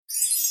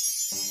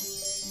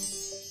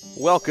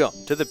Welcome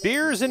to the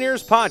Beers and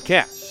Ears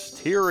podcast.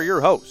 Here are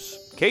your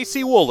hosts,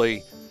 Casey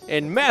Woolley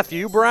and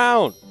Matthew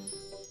Brown.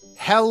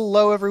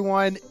 Hello,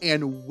 everyone,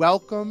 and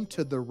welcome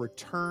to the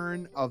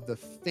return of the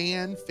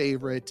fan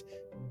favorite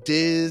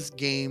Diz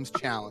Games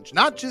Challenge.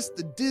 Not just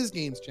the Diz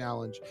Games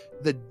Challenge,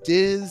 the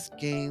Diz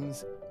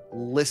Games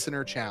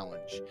Listener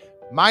Challenge.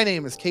 My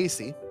name is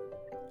Casey.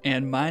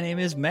 And my name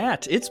is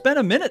Matt. It's been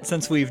a minute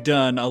since we've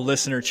done a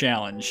listener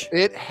challenge.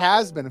 It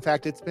has been. In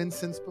fact, it's been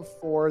since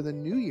before the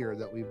new year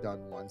that we've done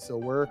one. So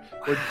we're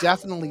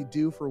definitely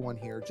due for one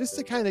here. Just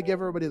to kind of give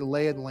everybody the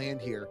lay of the land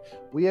here,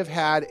 we have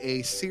had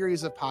a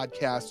series of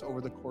podcasts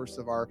over the course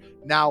of our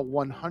now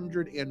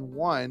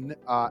 101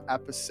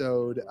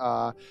 episode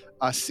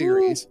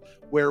series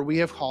where we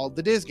have called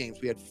the Diz Games.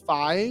 We had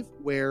 5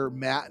 where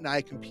Matt and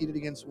I competed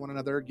against one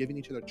another, giving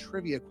each other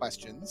trivia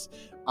questions.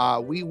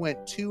 We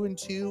went 2 and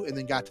 2 and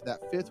then got to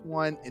that 5th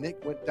one, and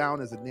it went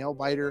down as a nail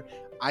biter.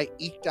 I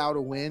eked out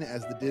a win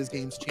as the Diz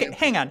Games champion.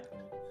 Hang on.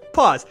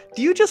 Pause.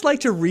 Do you just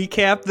like to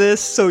recap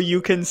this so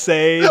you can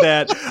say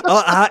that,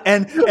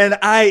 and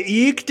I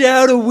eked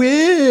out a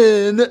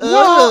win?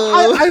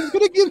 Well, I'm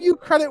going to give you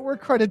credit where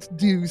credit's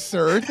due,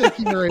 sir. Thank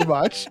you very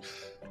much.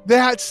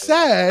 That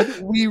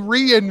said, we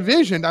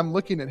re-envisioned, I'm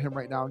looking at him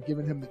right now and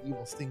giving him the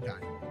evil stink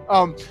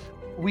eye.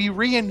 We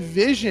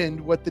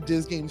re-envisioned what the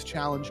Diz Games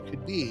Challenge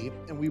could be,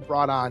 and we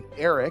brought on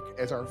Eric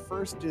as our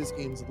first Diz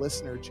Games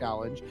Listener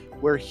Challenge,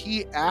 where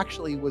he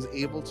actually was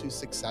able to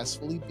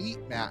successfully beat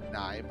Matt and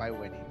I by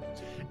winning.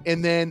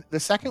 And then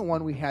the second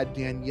one, we had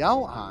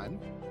Danielle on,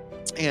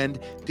 and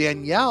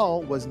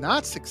Danielle was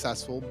not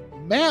successful.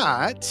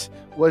 Matt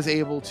was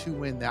able to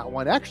win that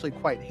one, actually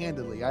quite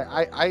handily.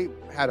 I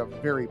had a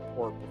very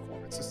poor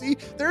performance. So see,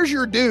 there's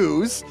your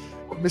dues.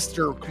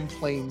 Mr.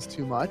 Complains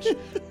too much.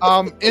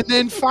 And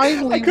then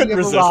finally, I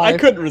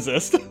couldn't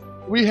resist.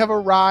 We have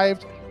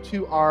arrived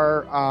to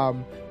our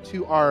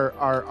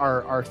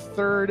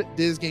third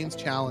Diz Games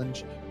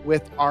Challenge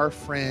with our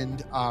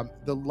friend,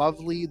 the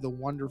lovely, the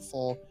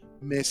wonderful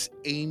Miss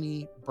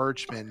Amy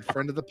Birchman,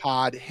 friend of the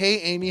pod.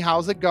 Hey, Amy,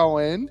 how's it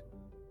going?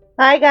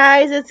 Hi,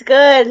 guys. It's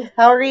good.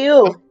 How are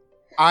you?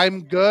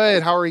 I'm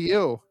good. How are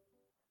you?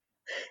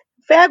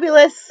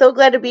 Fabulous. So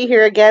glad to be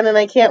here again, and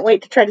I can't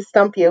wait to try to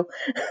stump you.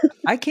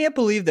 I can't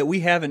believe that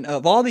we haven't,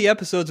 of all the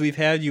episodes we've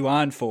had you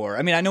on for,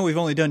 I mean, I know we've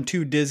only done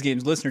 2 Diz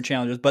Games listener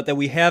challenges, but that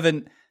we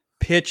haven't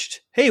pitched,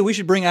 hey, we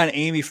should bring on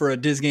Amy for a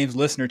Diz Games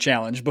listener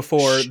challenge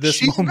before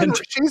this moment.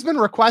 She's been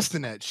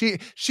requesting it.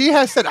 She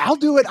has said, I'll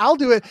do it.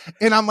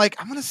 And I'm like,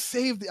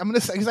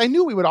 because I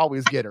knew we would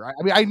always get her. I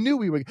mean, I knew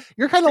we would.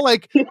 You're kind of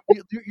like,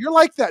 you're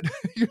like that.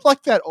 You're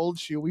like that old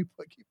shoe we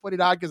keep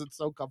putting on because it's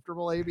so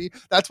comfortable, Amy.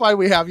 That's why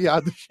we have you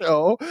on the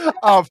show.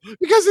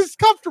 Because it's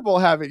comfortable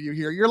having you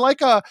here. You're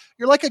like a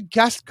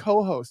guest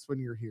co-host when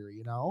you're here,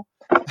 you know?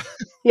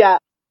 Yeah.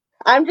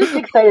 I'm just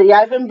excited. Yeah,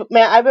 I've been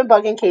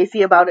bugging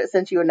Casey about it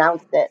since you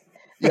announced it.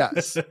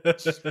 Yes.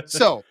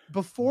 So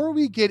before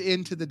we get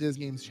into the Diz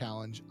Games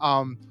Challenge,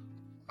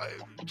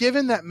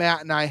 given that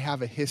Matt and I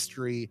have a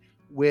history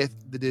with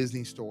the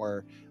Disney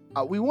Store,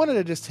 we wanted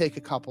to just take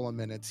a couple of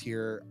minutes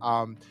here,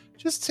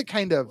 just to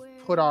kind of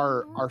put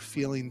our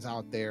feelings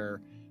out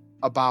there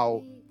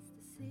about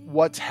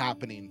what's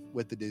happening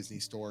with the Disney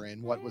Store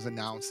and what was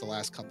announced the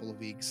last couple of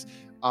weeks.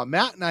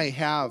 Matt and I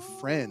have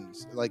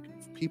friends, like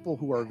people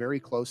who are very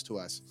close to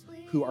us,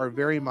 who are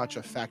very much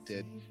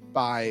affected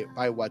by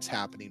what's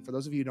happening. For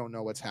those of you who don't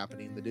know what's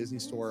happening, the Disney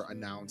Store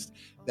announced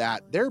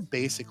that they're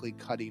basically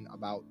cutting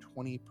about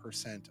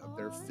 20% of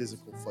their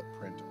physical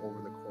footprint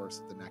over the course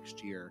of the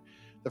next year.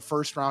 The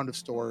first round of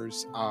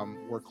stores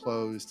were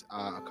closed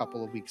a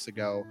couple of weeks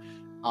ago,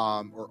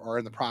 or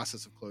in the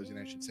process of closing,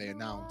 I should say,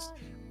 announced.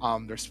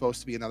 There's supposed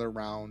to be another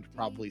round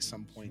probably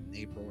some point in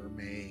April or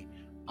May.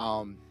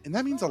 And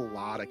that means a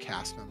lot of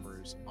cast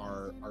members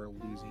are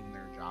losing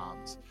their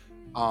jobs.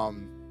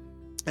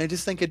 And I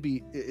just think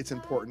it's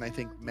important. I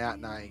think Matt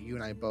and I, you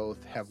and I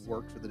both have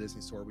worked for the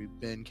Disney Store. We've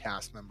been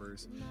cast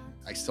members.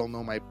 I still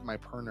know my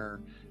partner.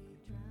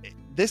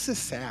 This is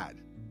sad.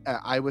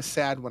 I was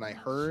sad when I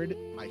heard.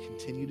 I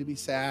continue to be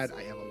sad.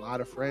 I have a lot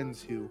of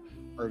friends who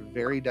are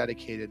very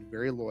dedicated,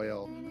 very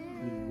loyal,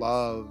 who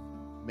love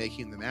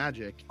making the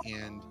magic.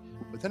 And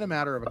within a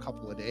matter of a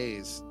couple of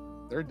days,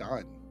 they're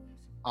done.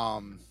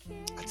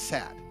 That's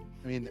sad.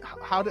 I mean,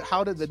 how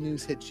did the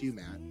news hit you,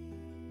 Matt?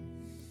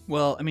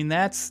 Well, I mean,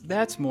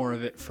 that's more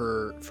of it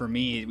for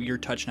me. You're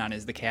touching on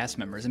is the cast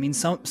members. I mean,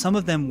 some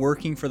of them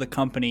working for the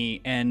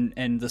company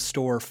and the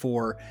store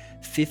for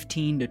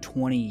 15 to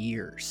 20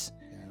 years.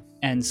 Yeah.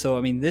 And so,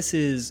 I mean, this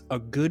is a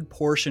good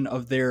portion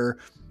of their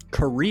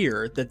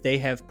career that they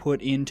have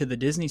put into the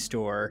Disney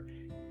Store.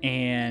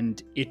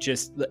 And it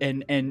just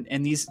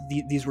and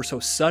these were so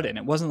sudden.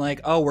 It wasn't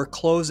like, oh, we're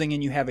closing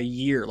and you have a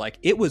year. Like,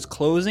 it was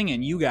closing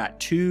and you got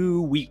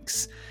 2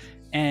 weeks.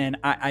 And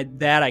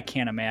I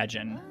can't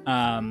imagine.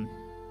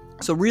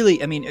 So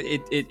really, I mean,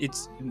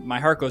 it's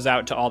my heart goes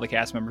out to all the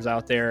cast members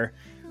out there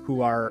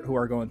who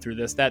are going through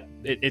this. That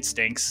it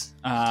stinks.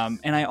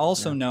 And I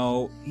also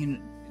know,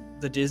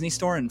 the Disney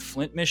Store in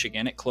Flint,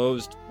 Michigan, it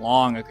closed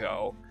long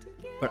ago.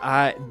 But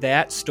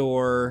that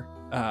store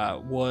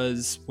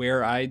was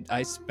where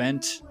I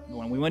spent,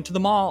 when we went to the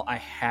mall, I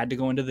had to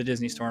go into the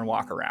Disney store and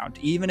walk around.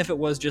 Even if it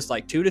was just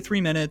like 2 to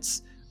 3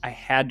 minutes, I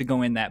had to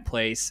go in that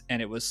place.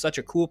 And it was such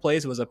a cool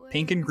place. It was a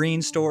pink and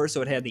green store,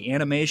 so it had the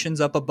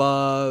animations up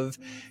above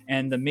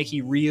and the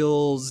Mickey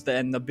reels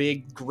and the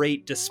big,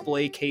 great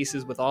display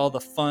cases with all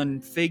the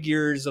fun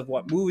figures of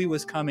what movie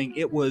was coming.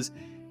 It was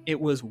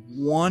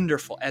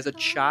wonderful. As a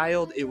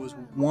child, it was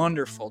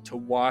wonderful to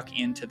walk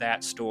into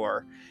that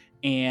store.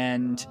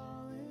 And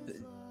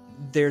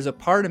there's a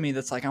part of me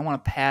that's like, I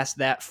want to pass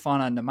that fun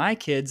on to my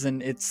kids,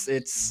 and it's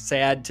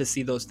sad to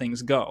see those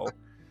things go.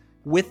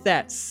 With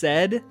that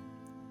said,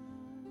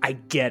 I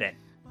get it.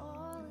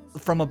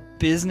 From a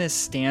business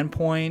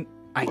standpoint,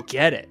 I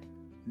get it.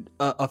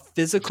 A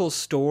physical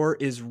store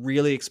is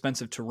really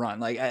expensive to run.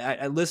 Like,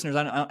 I listeners,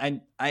 I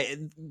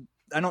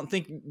don't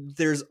think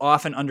there's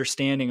often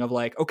understanding of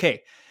like,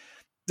 okay,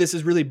 this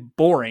is really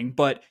boring,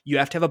 but you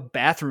have to have a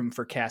bathroom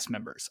for cast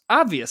members,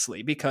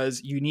 obviously,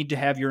 because you need to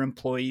have your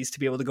employees to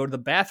be able to go to the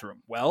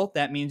bathroom. Well,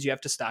 that means you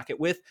have to stock it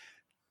with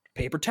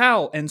paper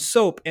towel and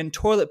soap and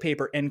toilet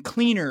paper and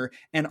cleaner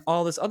and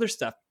all this other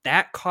stuff.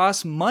 That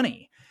costs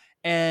money.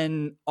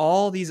 And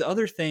all these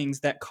other things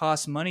that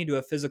cost money to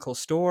a physical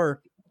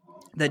store,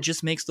 that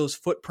just makes those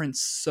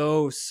footprints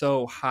so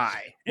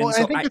high. And Well,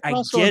 so I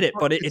I get it,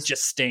 but it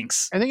just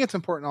stinks. I think it's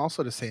important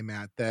also to say,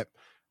 Matt, that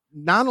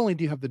not only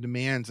do you have the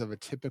demands of a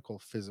typical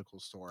physical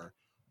store,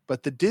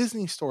 but the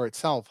Disney store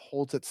itself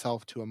holds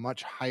itself to a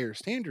much higher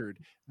standard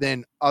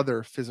than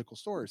other physical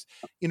stores.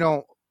 You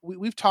know,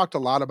 we've talked a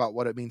lot about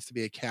what it means to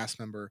be a cast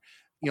member.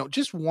 You know,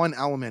 just one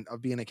element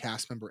of being a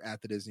cast member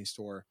at the Disney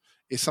store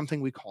is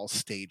something we call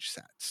stage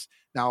sets.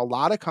 Now, a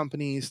lot of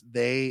companies,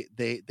 they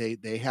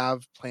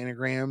have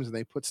planograms and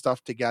they put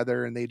stuff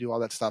together and they do all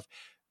that stuff.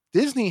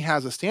 Disney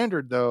has a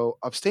standard, though,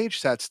 of stage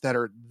sets that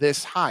are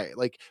this high.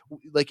 Like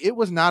it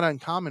was not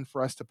uncommon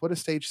for us to put a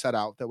stage set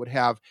out that would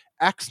have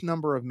X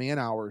number of man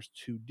hours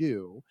to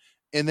do,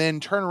 and then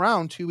turn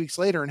around 2 weeks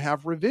later and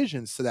have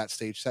revisions to that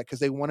stage set because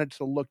they wanted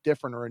to look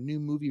different, or a new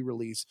movie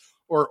release,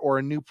 or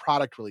a new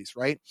product release,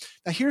 right?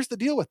 Now, here's the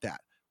deal with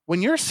that.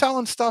 When you're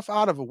selling stuff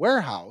out of a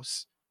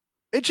warehouse,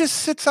 it just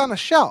sits on a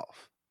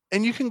shelf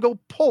and you can go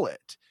pull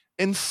it.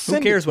 And who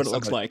cares what it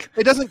looks like?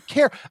 It doesn't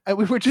care.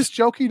 We were just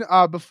joking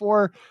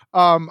before.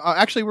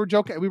 Actually, we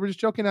were just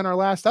joking on our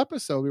last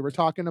episode. We were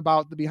talking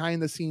about the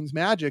behind the scenes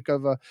magic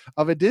of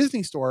a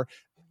Disney store.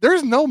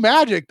 There's no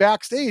magic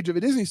backstage of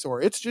a Disney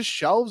store. It's just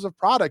shelves of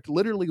product,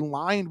 literally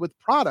lined with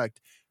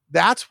product.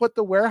 That's what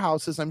the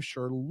warehouses, I'm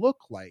sure, look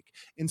like.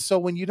 And so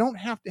when you don't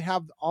have to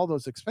have all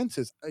those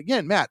expenses,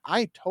 again, Matt,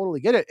 I totally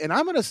get it. And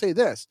I'm going to say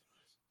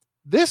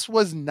this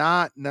was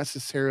not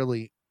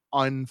necessarily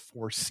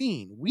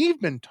unforeseen. We've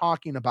been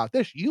talking about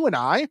this. You and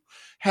I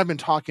have been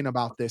talking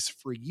about this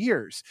for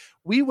years.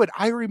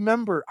 I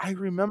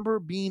remember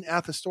being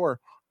at the store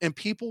and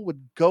people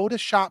would go to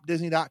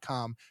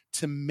shopdisney.com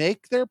to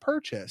make their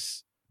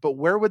purchase, but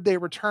where would they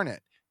return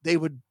it? They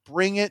would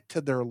bring it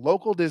to their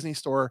local Disney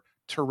store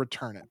to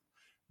return it.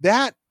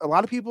 That a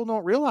lot of people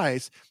don't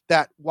realize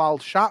that while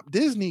Shop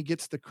Disney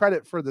gets the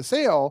credit for the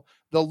sale,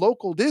 the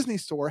local Disney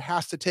store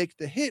has to take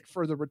the hit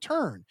for the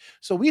return.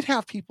 So we'd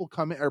have people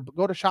come in or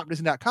go to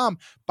shopdisney.com,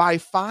 buy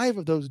 5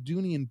 of those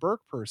Dooney and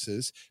Burke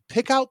purses,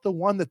 pick out the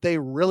one that they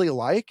really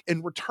like,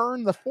 and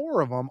return the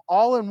 4 of them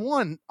all in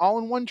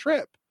one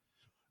trip.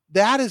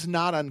 That is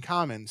not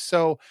uncommon.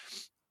 So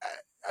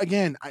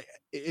again,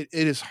 it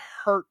is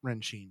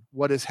heart-wrenching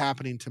what is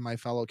happening to my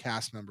fellow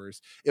cast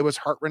members. It was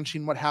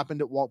heart-wrenching what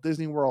happened at Walt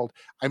Disney World.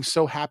 I'm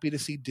so happy to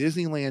see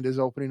Disneyland is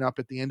opening up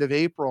at the end of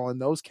April,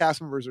 and those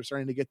cast members are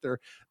starting to get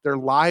their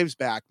lives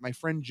back. My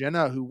friend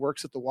Jenna, who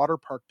works at the water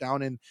park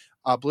down in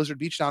Blizzard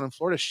Beach down in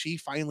Florida, she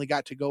finally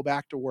got to go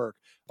back to work.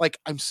 Like,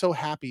 I'm so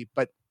happy.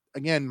 But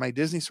again, my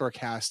Disney Store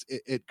cast,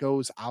 it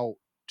goes out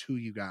to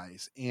you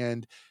guys,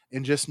 and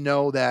just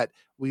know that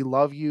we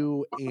love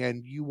you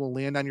and you will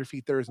land on your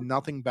feet. There is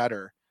nothing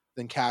better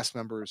than cast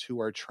members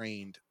who are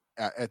trained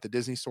at the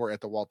Disney Store,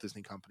 at the Walt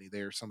Disney Company.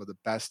 They are some of the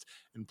best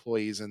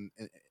employees in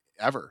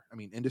ever. I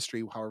mean,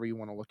 industry, however you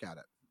want to look at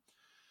it.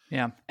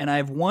 Yeah. And I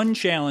have one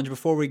challenge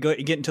before we get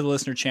into the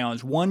listener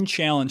challenge, one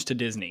challenge to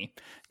Disney.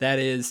 That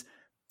is,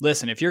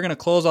 listen, if you're going to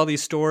close all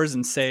these stores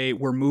and say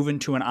we're moving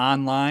to an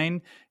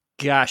online,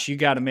 gosh, you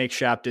got to make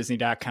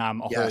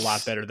shopdisney.com a whole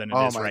lot better than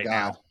it is right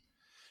now.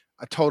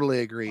 I totally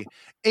agree.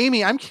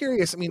 Amy, I'm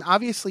curious. I mean,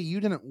 obviously you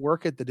didn't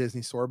work at the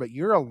Disney Store, but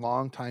you're a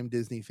longtime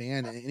Disney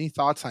fan. Any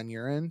thoughts on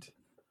your end?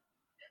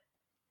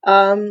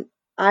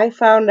 I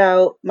found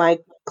out my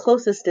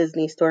closest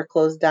Disney store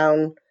closed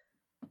down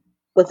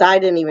I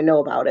didn't even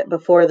know about it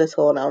before this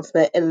whole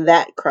announcement, and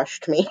that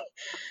crushed me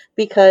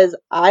because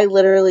I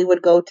literally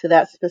would go to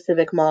that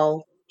specific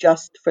mall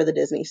just for the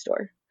Disney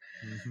Store.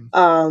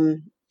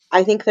 Mm-hmm.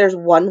 I think there's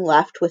one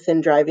left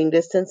within driving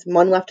distance,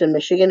 one left in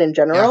Michigan in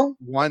general.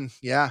 Yeah, one,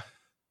 yeah.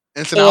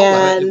 It's an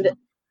outlet. And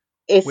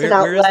it's an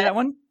outlet. Where is that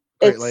one?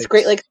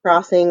 Great Lakes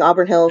Crossing,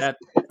 Auburn Hills.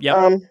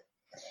 Yep.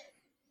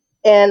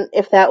 And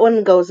if that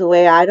one goes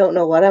away, I don't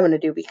know what I'm going to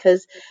do,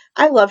 because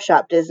I love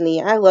Shop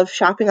Disney. I love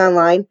shopping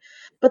online,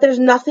 but there's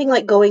nothing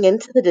like going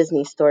into the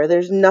Disney store.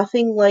 There's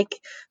nothing like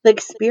the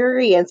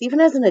experience, even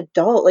as an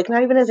adult, like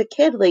not even as a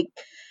kid, like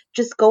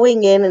just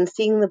going in and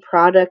seeing the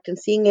product and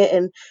seeing it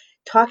and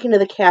talking to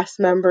the cast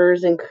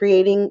members and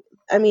creating.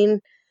 I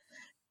mean,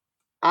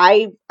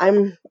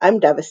 I'm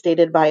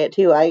devastated by it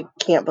too. I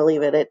can't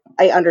believe it.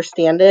 I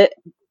understand it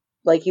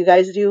like you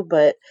guys do,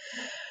 but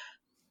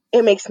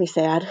it makes me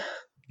sad.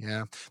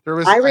 Yeah, there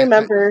was. I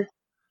remember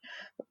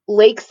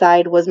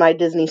Lakeside was my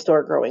Disney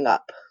store growing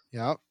up,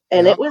 Yeah,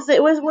 and yeah.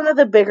 it was one of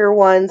the bigger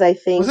ones, I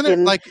think. Wasn't it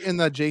And like in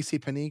the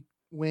JCPenney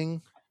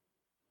wing?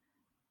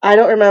 I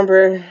don't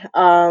remember,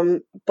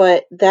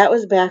 but that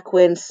was back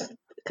when,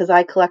 because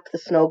I collect the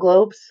snow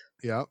globes,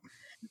 Yeah.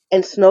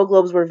 and snow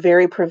globes were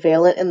very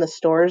prevalent in the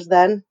stores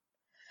then.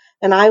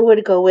 And I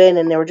would go in,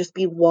 and there would just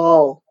be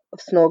wall of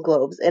snow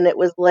globes, and it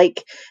was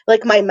like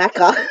my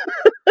mecca.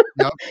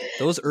 Yep.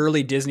 Those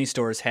early Disney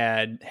stores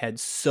had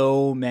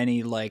so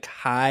many like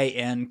high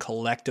end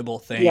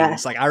collectible things.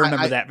 Yes. Like I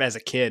remember that as a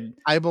kid.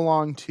 I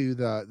belong to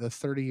the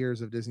 30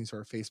 years of Disney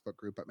Store Facebook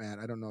group, but man,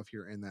 I don't know if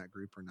you're in that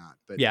group or not.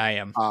 But Yeah, I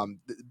am.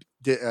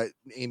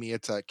 Amy,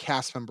 it's a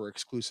cast member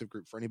exclusive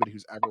group for anybody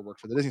who's ever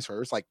worked for the Disney Store.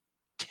 There's like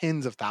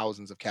tens of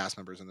thousands of cast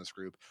members in this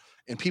group,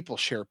 and people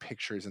share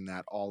pictures in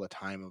that all the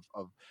time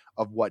of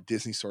what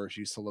Disney stores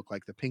used to look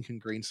like, the pink and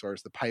green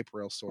stores, the pipe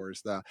rail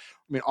stores,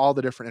 all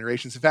the different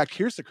iterations. In fact,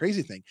 here's the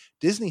crazy thing: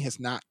 Disney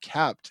has not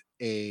kept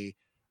a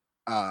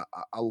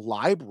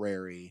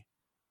library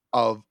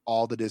of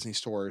all the Disney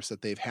stores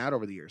that they've had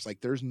over the years. Like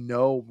there's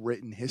no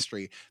written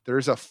history.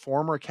 There's a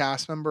former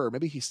cast member, or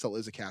maybe he still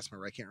is a cast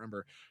member, I can't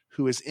remember,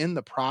 who is in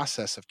the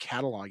process of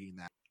cataloging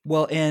that.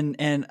 Well,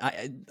 and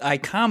I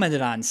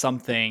commented on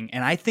something,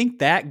 and I think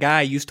that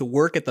guy used to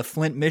work at the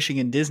Flint,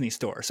 Michigan Disney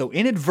store. So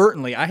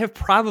inadvertently, I have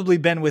probably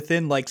been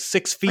within like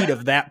 6 feet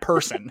of that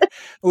person,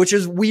 which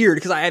is weird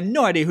because I have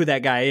no idea who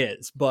that guy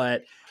is.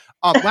 But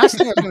last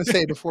thing I was going to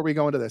say before we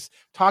go into this,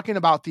 talking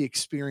about the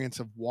experience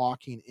of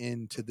walking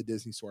into the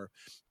Disney store.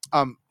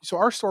 So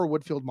our store,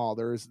 Woodfield Mall,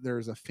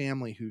 there's a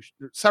family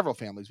several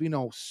families. We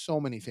know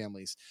so many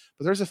families,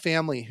 but there's a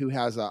family who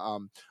has a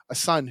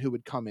son who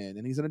would come in,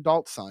 and he's an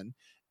adult son.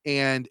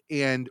 And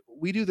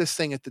we do this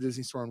thing at the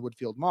Disney store in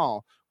Woodfield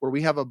Mall where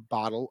we have a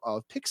bottle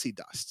of pixie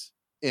dust,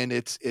 and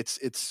it's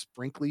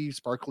sprinkly,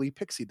 sparkly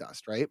pixie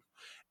dust, right?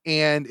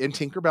 And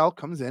Tinkerbell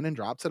comes in and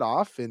drops it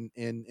off, and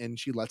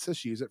she lets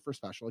us use it for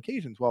special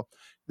occasions. Well,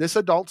 this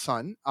adult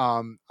son,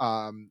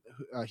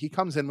 he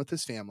comes in with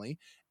his family,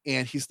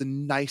 and he's the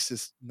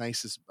nicest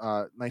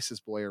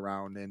boy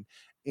around,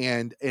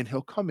 and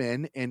he'll come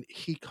in, and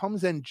he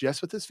comes in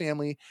just with his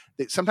family.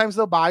 Sometimes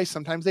they'll buy,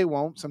 sometimes they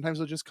won't, sometimes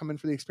they'll just come in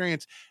for the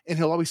experience, and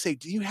he'll always say,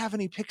 "Do you have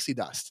any pixie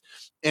dust?"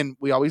 And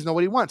we always know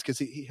what he wants, because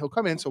he'll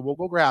come in, so we'll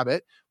go grab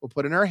it, we'll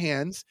put it in our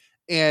hands,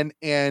 and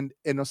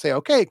they'll say,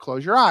 "Okay,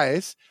 close your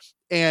eyes."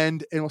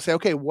 And we'll say,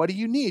 "Okay, what do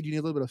you need? You need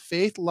a little bit of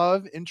faith,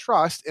 love, and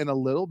trust, and a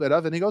little bit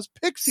of," and he goes,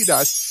 "pixie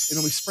dust." And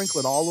then we sprinkle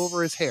it all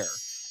over his hair,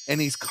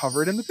 and he's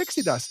covered in the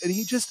pixie dust, and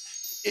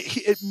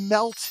it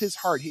melts his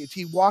heart.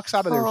 He walks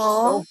out of there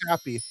so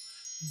happy.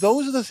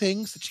 Those are the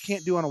things that you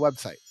can't do on a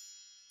website.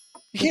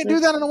 You can't do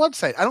that on a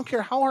website. I don't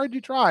care how hard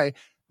you try.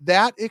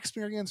 That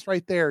experience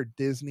right there,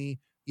 Disney,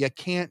 you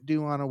can't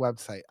do on a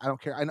website. I don't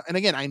care. And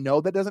again, I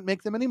know that doesn't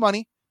make them any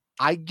money.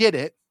 I get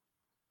it.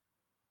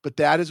 But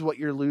that is what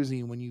you're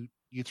losing when you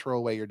throw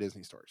away your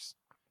Disney stores.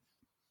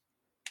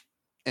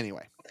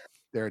 Anyway,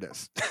 there it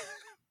is.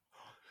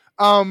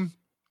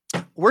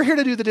 We're here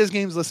to do the Diz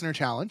Games Listener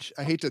Challenge.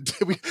 I hate to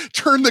we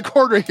turn the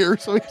corner here,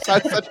 so we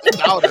decide such a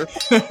louder.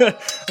 I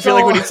feel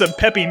like we need some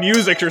peppy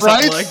music or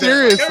something, right? Like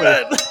seriously.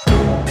 That.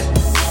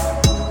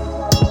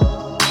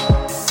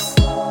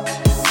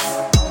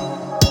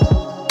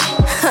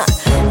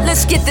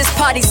 Let's get this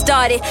party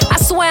started. I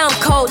swear I'm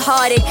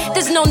cold-hearted.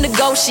 There's no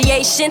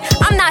negotiation.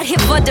 I'm not here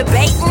for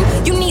debating.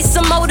 You need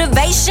some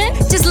motivation?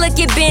 Just look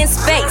at Ben's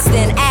face,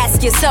 then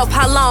ask yourself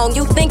how long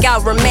you think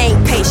I'll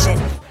remain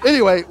patient.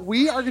 Anyway,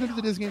 we are going to do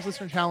the Diz Games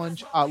Listener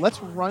Challenge.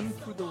 Let's run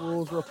through the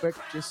rules real quick,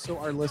 just so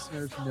our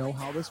listeners know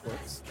how this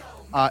works.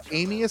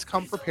 Amy has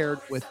come prepared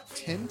with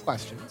 10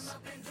 questions.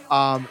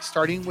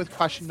 Starting with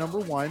question number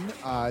 1,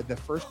 the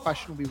first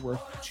question will be worth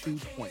 2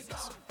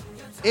 points.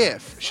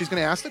 If she's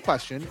going to ask the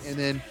question, and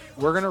then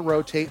we're going to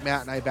rotate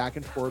Matt and I back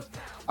and forth,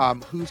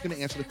 who's going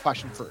to answer the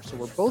question first. So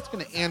we're both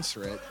going to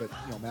answer it, but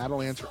Matt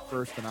will answer it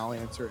first, then I'll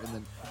answer it, and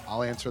then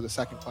I'll answer the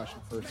second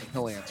question first, and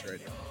he'll answer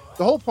it.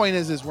 The whole point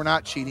is we're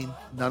not cheating.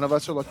 None of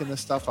us are looking this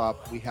stuff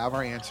up. We have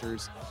our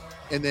answers.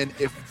 And then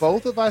if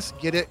both of us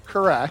get it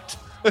correct,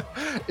 we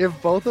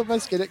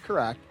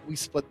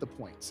split the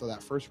points. So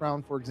that first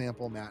round, for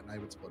example, Matt and I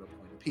would split a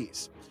point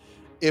apiece.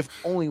 If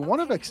only one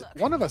of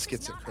us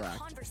gets it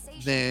correct,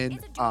 then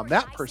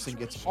that person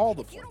gets all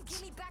the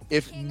points.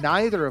 If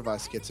neither of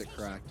us gets it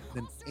correct,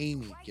 then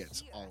Amy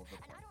gets all of the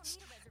points.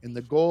 And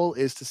the goal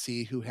is to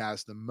see who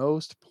has the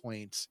most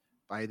points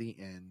by the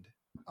end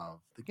of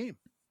the game.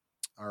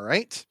 All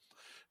right.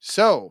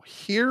 So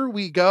here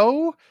we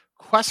go.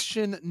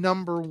 question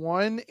number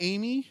 1,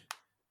 Amy,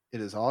 it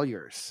is all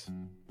yours.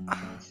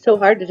 So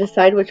hard to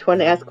decide which one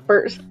to ask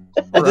first.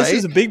 Well, this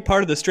is a big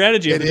part of the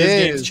strategy of the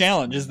Disney Games is.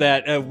 Challenge, is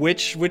that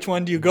which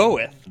one do you go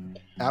with?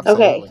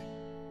 Absolutely. Okay.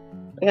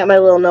 I got my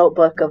little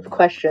notebook of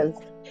questions.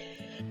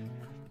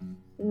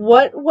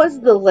 What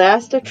was the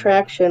last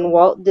attraction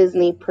Walt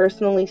Disney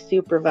personally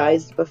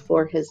supervised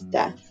before his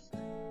death?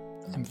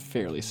 I'm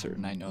fairly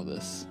certain I know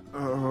this.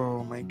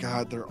 Oh my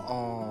God, they're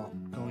all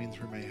going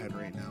through my head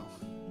right now.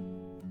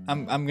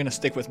 I'm gonna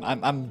stick with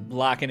I'm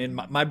locking in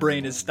my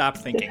brain has stopped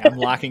thinking. I'm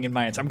locking in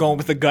my answer. I'm going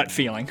with the gut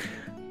feeling.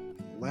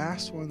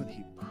 Last one that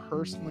he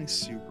personally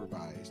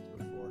supervised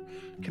before.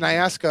 Can I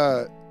ask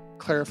a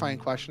clarifying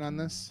question on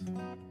this?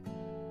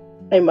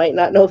 I might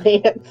not know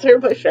the answer,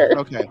 but sure.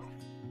 Okay.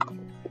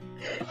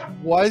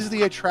 Was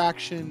the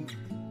attraction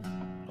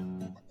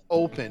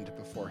opened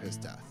before his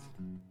death?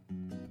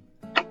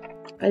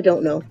 I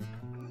don't know.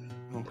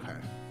 Okay.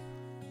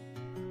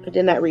 I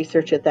did not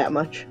research it that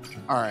much.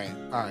 All right.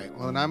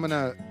 Well, then I'm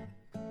gonna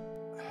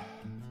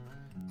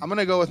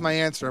go with my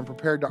answer. I'm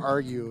prepared to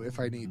argue if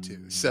I need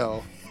to.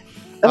 So,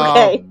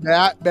 Okay.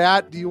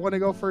 Matt, do you want to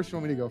go first? Or you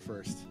want me to go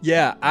first?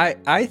 Yeah,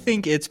 I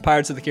think it's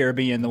Pirates of the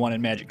Caribbean, the one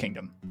in Magic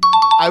Kingdom.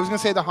 I was gonna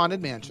say the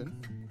Haunted Mansion.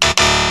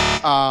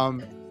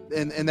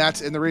 And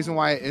the reason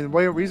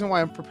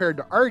why I'm prepared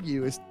to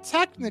argue is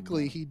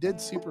technically he did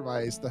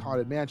supervise the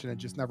Haunted Mansion. It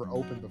just never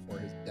opened before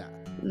his death.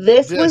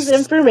 This was Just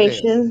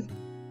information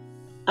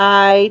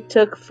I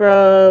took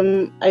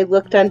from, I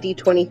looked on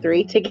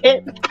D23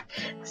 ticket.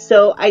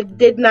 So I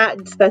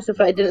didn't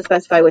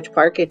specify which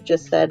park. It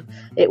just said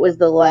it was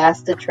the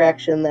last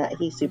attraction that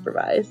he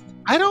supervised.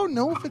 I don't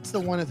know if it's the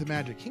one at the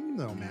Magic Kingdom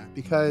though, Matt,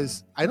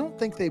 because I don't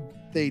think they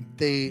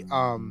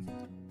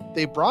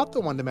brought the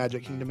one to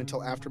Magic Kingdom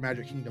until after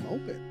Magic Kingdom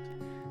opened.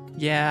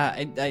 Yeah,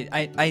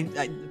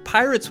 I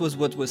Pirates was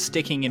what was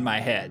sticking in my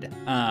head.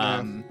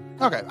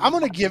 Okay, I'm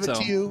gonna give it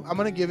to you. I'm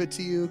gonna give it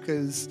to you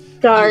because.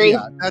 Sorry.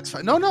 Yeah, that's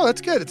fine. No, that's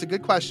good. It's a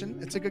good question.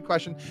 It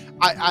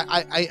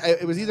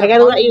was either. I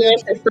gotta let you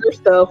answer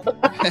first, though.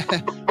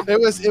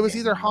 it was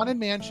either Haunted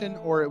Mansion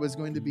or it was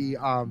going to be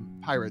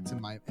Pirates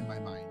in my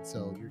mind.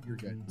 So you're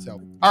good.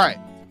 So all right,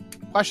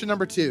 question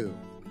number 2.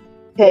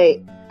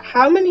 Okay,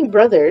 how many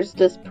brothers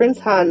does Prince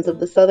Hans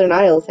of the Southern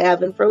Isles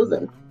have in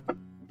Frozen?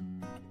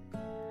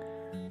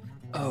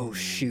 Oh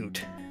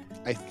shoot!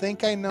 I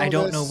think I know. I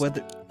don't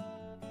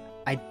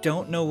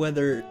know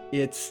whether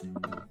it's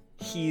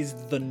he's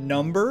the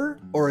number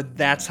or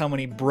that's how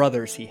many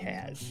brothers he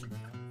has.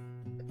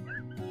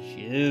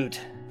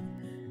 Shoot.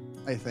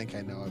 I think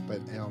I know it,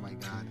 but oh my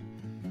God.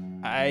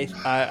 I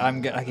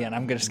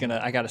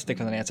gotta stick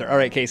with an answer. All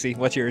right, Casey,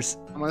 what's yours?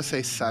 I'm gonna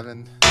say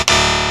 7.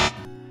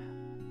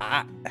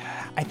 I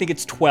think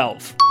it's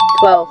 12.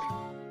 12.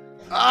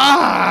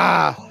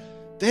 Ah,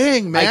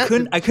 dang,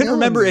 man! I couldn't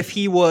remember if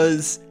he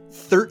was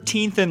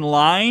 13th in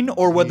line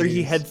or whether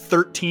he had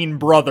 13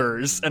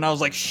 brothers, and I was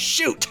like,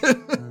 shoot.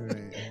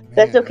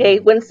 That's okay.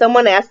 When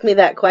someone asked me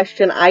that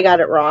question, I got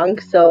it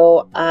wrong,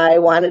 so I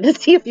wanted to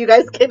see if you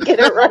guys could get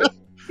it right.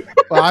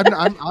 Well,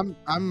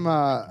 I'm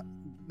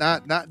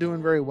not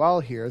doing very well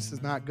here. This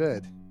is not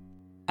good.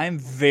 I'm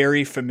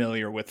very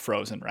familiar with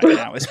Frozen right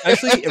now,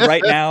 especially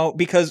right now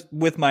because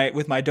with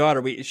my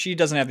daughter, she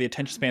doesn't have the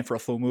attention span for a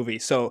full movie.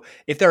 So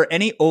if there are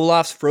any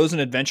Olaf's Frozen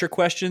Adventure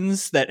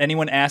questions that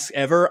anyone asks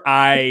ever,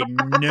 I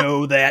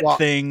know that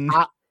thing.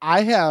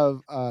 I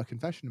have a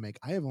confession to make.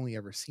 I have only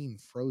ever seen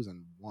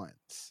Frozen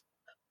once.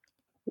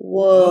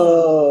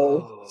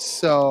 Whoa.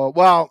 So,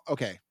 well,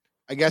 okay.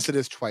 I guess it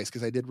is twice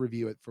because I did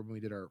review it when we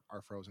did our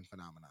Frozen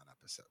Phenomenon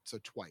episode. So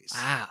twice.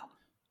 Wow.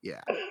 Yeah.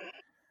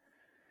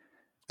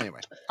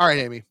 Anyway, all right,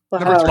 Amy.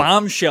 Wow.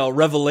 Bombshell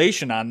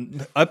revelation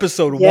on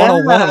episode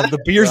 101 of the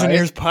Beers and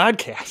Ears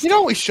podcast. You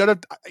know what we should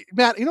have,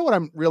 Matt? You know what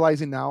I'm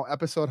realizing now?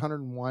 Episode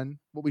 101.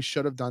 What we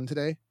should have done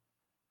today?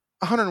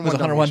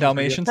 101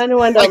 Dalmatians.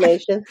 101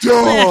 Dalmatians.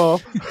 Duh.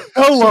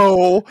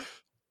 Hello.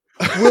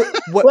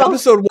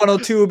 Episode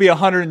 102 will be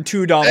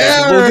 102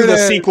 Dalmatians. We'll do the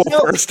sequel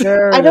first.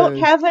 I don't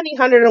have any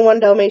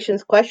 101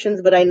 Dalmatians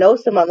questions, but I know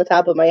some on the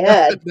top of my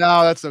head.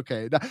 No, that's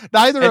okay.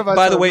 Neither of us.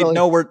 By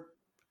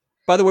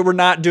the way, we're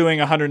not doing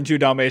 102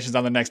 Dalmatians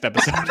on the next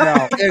episode.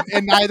 No,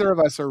 and neither of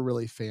us are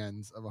really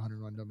fans of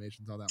 101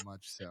 Dalmatians all that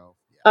much. So,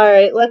 yeah. All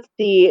right, let's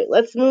see.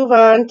 Let's move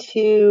on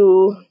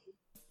to.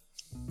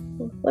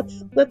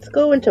 Let's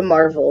go into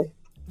Marvel.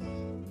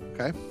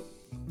 Okay.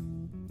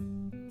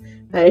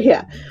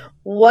 Yeah.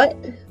 What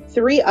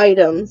 3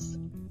 items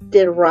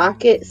did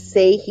Rocket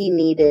say he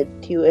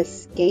needed to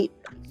escape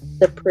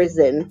the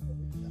prison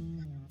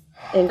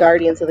in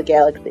Guardians of the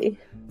Galaxy?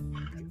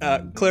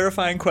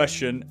 Clarifying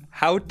question: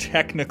 how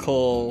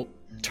technical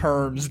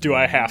terms do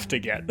I have to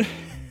get?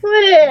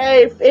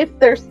 If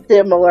they're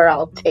similar,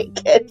 I'll take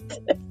it.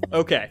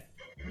 Okay.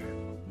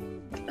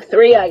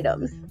 3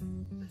 items.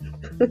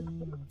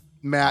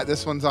 Matt,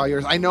 this one's all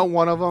yours. I know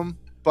one of them,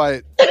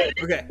 but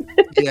okay.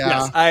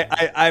 Yeah. Yes,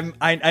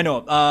 I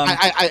know.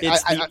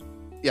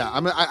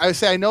 I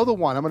say I know the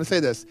one. I'm going to say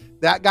this.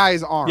 That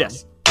guy's arm.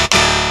 Yes.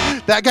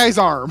 That guy's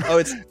arm.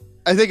 Oh,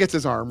 I think it's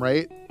his arm,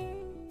 right?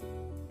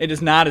 It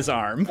is not his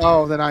arm.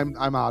 Oh, then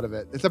I'm out of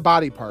it. It's a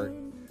body part.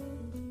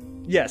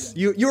 Yes,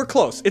 you were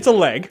close. It's a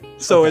leg.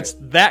 So Okay. it's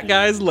that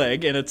guy's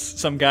leg, and it's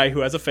some guy who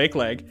has a fake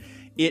leg.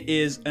 It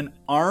is an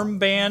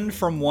armband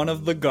from one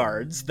of the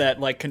guards that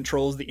like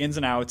controls the ins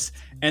and outs,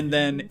 and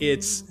then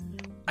it's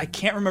I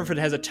can't remember if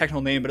it has a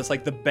technical name, but it's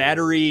like the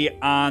battery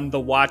on the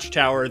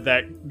watchtower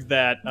that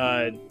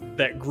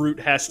Groot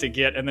has to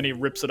get, and then he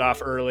rips it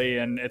off early,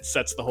 and it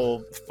sets the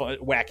whole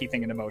wacky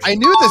thing into motion. I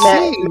knew the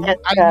Matt- scene. Matt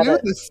I got knew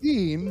it. the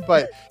scene,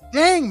 but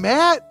dang,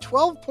 Matt,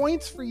 12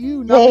 points for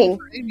you. Nothing Dang.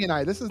 for Amy and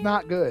I. This is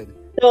not good.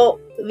 So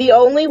the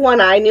only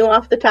one I knew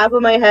off the top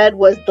of my head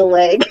was the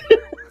leg.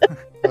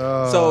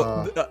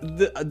 So,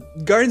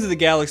 Guardians of the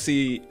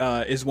Galaxy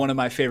is one of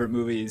my favorite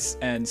movies,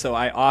 and so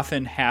I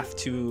often have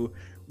to,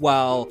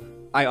 while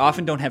I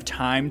often don't have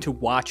time to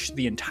watch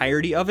the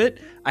entirety of it,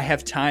 I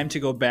have time to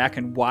go back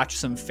and watch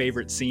some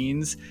favorite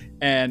scenes,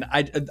 and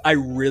I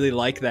really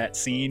like that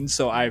scene,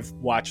 so I've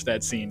watched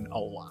that scene a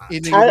lot.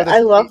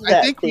 I love I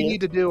that think we scene.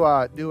 need to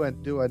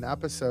do an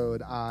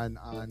episode on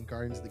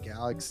Guardians of the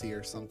Galaxy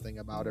or something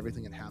about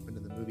everything that happened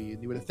in the movie.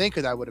 And you would think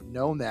that I would have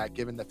known that,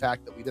 given the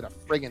fact that we did a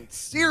friggin'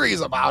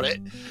 series about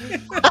it.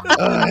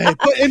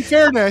 But in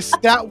fairness,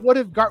 that would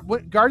have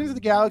when Guardians of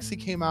the Galaxy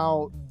came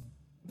out.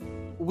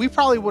 We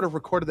probably would have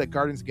recorded that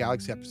Guardians of the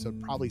Galaxy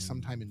episode probably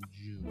sometime in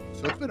June.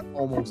 So it's been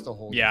almost a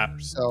whole Yeah. year.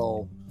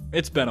 So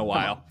It's been a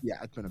while. yeah,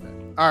 it's been a bit.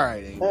 All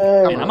right, Amy.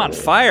 Man, I'm on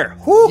fire.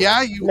 Whew.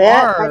 Yeah, you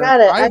Matt, are.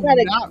 I I'm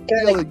gotta not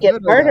gotta feeling get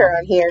good harder about it.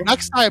 on here.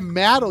 Next time,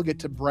 Matt will get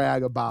to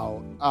brag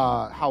about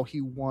how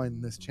he won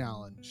this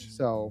challenge.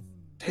 So,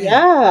 dang.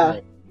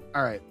 Yeah.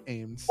 All right,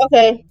 Ames.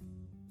 Okay.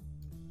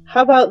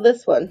 How about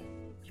this one?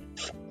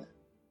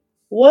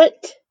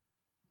 What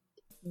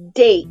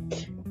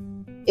date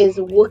is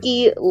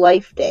Wookiee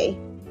Life Day?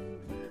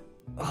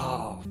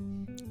 Oh.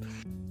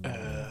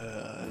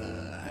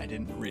 I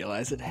didn't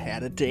realize it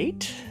had a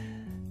date.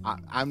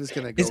 I'm just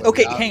gonna go.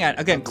 Okay, without- hang on.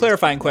 Again,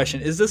 clarifying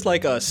question: is this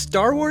like a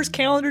Star Wars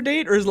calendar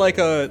date, or is it like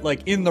a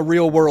in the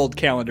real world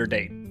calendar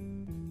date?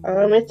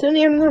 It's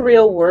in the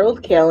real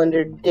world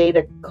calendar date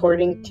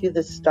according to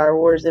the Star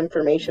Wars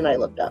information I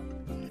looked up.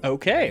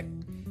 Okay,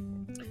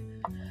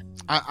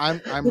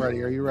 I'm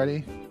ready. Are you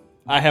ready?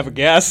 I have a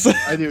guess.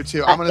 I do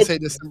too. I'm gonna say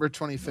December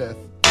 25th.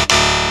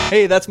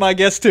 Hey, that's my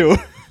guess too.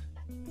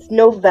 It's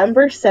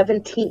November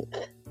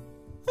 17th.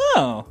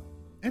 Oh,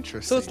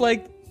 Interesting. so it's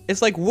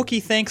like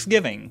Wookiee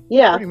Thanksgiving.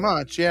 Yeah. pretty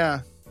much.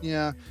 Yeah.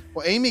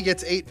 Well, Amy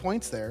gets 8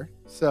 points there.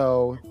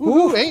 So,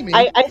 Ooh. Amy.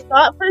 I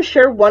thought for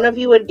sure one of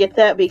you would get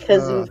that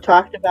because Uh. you've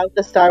talked about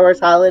the Star Wars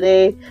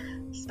holiday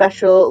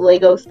special,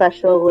 Lego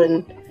special,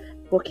 and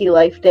Wookiee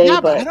Life Day.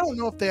 yeah, but I but don't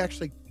know if they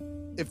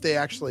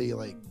actually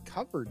like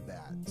covered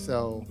that.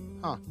 So,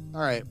 all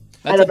right.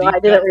 I don't know. I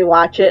didn't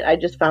rewatch it. I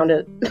just found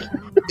it.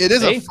 It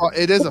is Hey.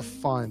 it is a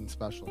fun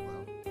special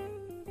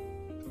though.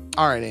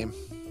 All right, Aim.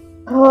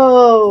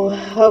 Oh,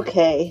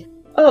 okay.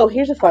 Oh,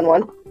 here's a fun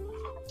one.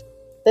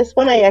 This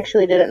one I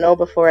actually didn't know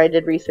before I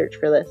did research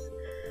for this.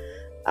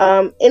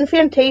 In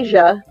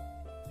Fantasia,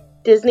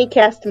 Disney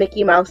cast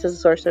Mickey Mouse as a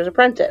Sorcerer's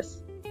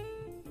Apprentice.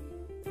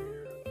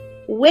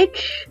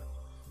 Which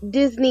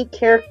Disney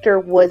character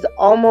was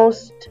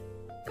almost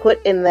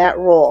put in that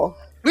role?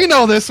 We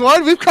know this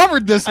one. We've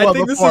covered this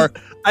one before.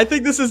 I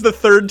think this is the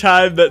third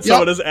time that Yep.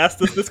 someone has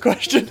asked us this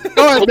question.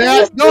 Go ahead,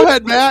 Matt. Go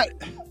ahead, Matt.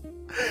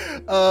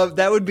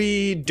 That would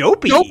be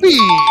Dopey.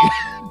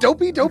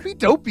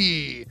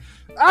 Dopey.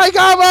 I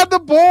got him on the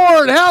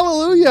board.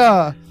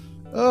 Hallelujah.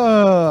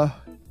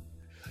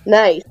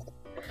 Nice.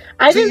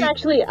 I See- didn't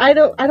actually. I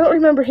don't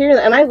remember hearing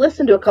that, and I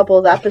listened to a couple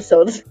of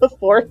episodes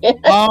beforehand.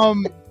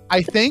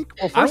 I think.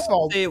 Well, I first of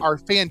all, would say- our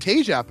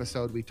Fantasia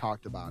episode, we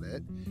talked about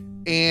it,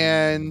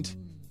 and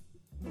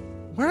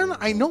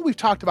I know we've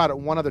talked about it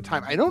one other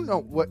time. I don't know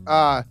what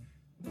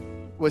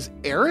was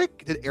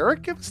Eric. Did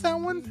Eric give us that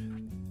one?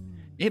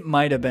 It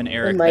might have been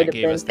Eric might that have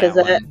gave been, us that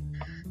 'cause one.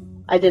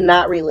 I did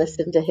not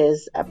re-listen to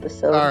his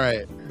episode. All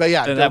right, but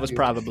yeah, Then that was Dopey.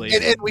 probably.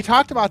 And we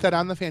talked about that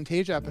on the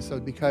Fantasia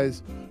episode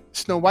because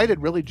Snow White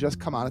had really just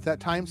come out at that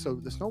time. So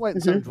the Snow White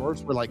and Seven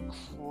Dwarfs were like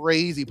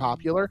crazy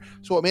popular.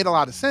 So it made a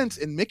lot of sense.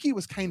 And Mickey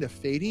was kind of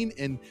fading.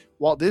 And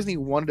Walt Disney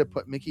wanted to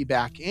put Mickey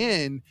back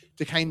in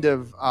to kind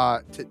of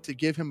to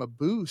give him a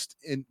boost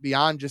in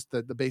beyond just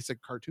the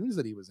basic cartoons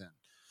that he was in.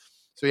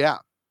 So yeah.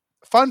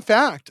 Fun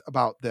fact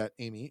about that,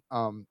 Amy.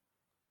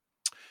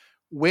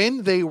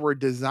 When they were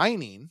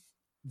designing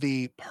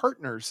the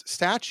partners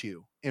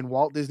statue in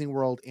Walt Disney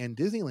World and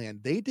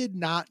Disneyland, they did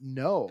not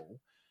know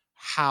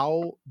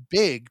how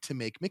big to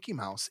make Mickey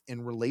Mouse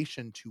in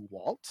relation to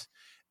Walt.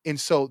 And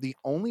so the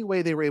only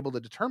way they were able to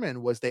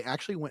determine was they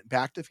actually went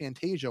back to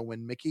Fantasia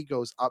when Mickey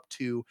goes up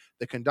to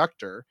the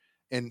conductor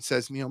and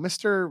says,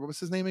 Mr. What was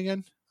his name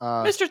again?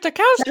 Mr.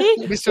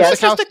 Stokowski. Mr.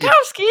 Yes. Mr.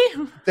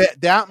 Stokowski.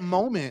 Stokowski. That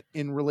moment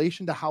in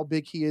relation to how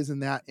big he is in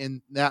that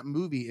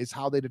movie is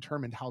how they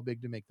determined how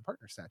big to make the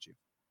partner statue.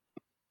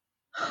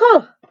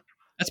 Huh.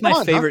 That's my Fun,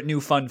 huh? favorite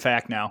new fun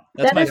fact now.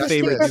 That's That my is a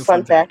favorite super new fun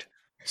fun fact.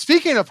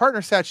 Speaking of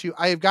partner statue,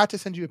 I have got to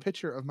send you a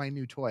picture of my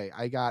new toy.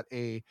 I got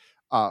a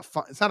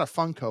it's not a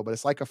Funko, but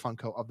it's like a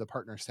Funko of the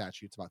partner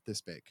statue. It's about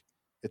this big.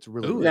 It's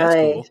really, Ooh, really that's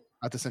Nice. cool.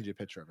 I have to send you a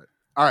picture of it.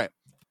 All right.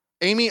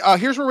 Amy,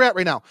 here's where we're at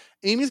right now.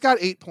 Amy's got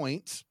 8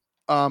 points.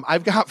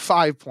 I've got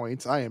 5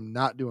 points. I am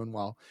not doing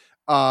well.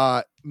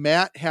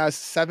 Matt has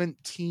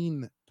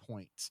 17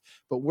 points,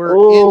 but we're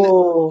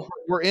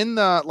in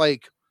the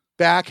like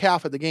back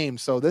half of the game.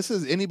 So this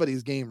is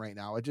anybody's game right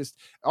now.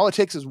 All it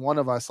takes is one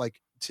of us like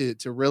to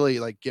really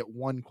like get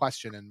one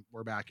question and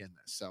we're back in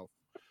this. So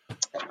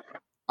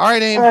all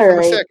right, Amy, All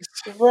number right.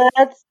 6.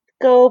 Let's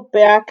go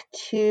back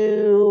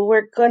to.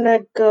 We're gonna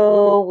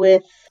go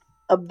with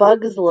A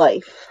Bug's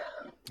Life.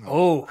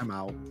 Oh. I'm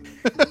out.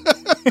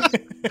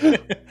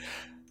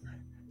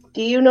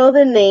 Do you know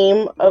the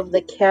name of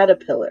the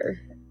caterpillar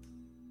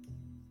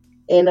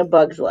in A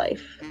Bug's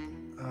Life?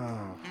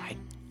 Oh,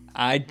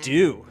 I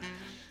do.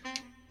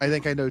 I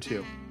think I know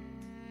too.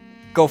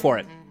 Go for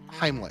it.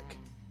 Heimlich.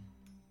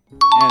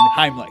 And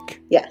Heimlich.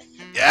 Yes.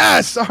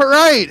 Yes. All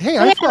right. Hey,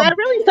 Man, I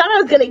really thought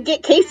I was gonna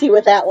get Casey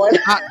with that one.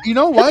 you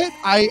know what?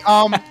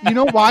 You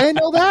know why I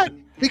know that?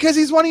 Because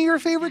he's one of your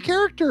favorite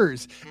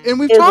characters, and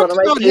we've He is talked one of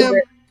my about him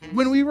favorite.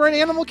 when we were in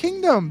Animal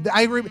Kingdom.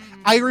 I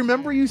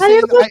remember you I saying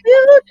am a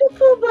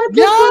beautiful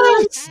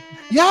butterfly.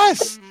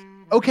 yes.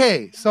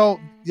 Okay, so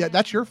yeah,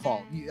 that's your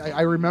fault.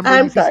 I remember.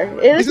 I'm because- sorry.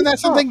 It is Isn't that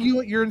his fault. something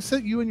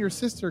you and your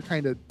sister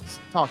kind of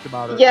talked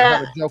about or Yeah,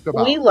 had a joke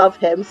about? We love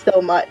him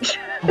so much.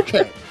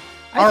 Okay.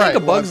 I All think right, A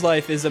Bug's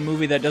Life is a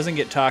movie that doesn't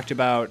get talked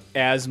about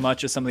as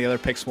much as some of the other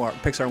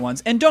Pixar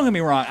ones. And don't get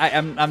me wrong,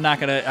 I'm not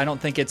gonna. I don't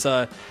think it's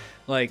a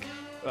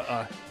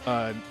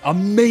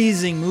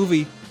amazing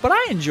movie, but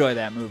I enjoy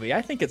that movie.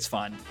 I think it's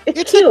fun.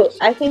 It's cute.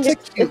 I think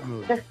It's a cute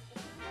movie.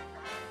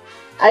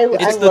 I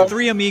It's the love.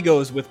 Three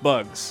Amigos with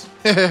bugs.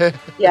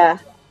 Yeah.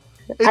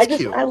 It's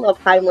cute. I love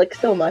Heimlich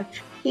so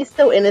much. He's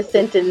so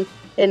innocent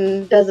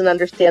and doesn't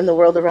understand the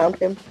world around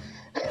him.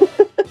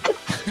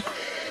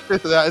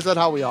 Is that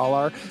how we all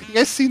are? You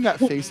guys seen that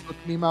Facebook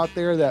meme out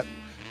there that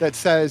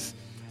says,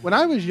 "When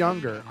I was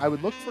younger, I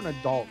would look for an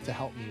adult to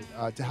help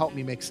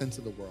me make sense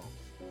of the world.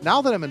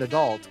 Now that I'm an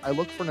adult, I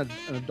look for an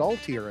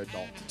adultier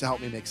adult to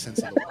help me make sense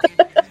of the world."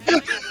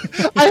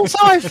 That's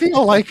how I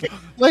feel. Like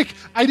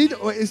I need.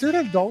 Is there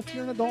an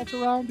adultier adult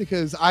around?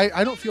 Because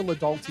I don't feel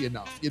adulty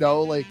enough. You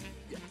know, like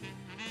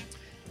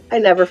I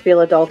never feel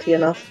adulty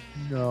enough.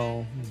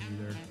 no, me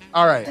neither.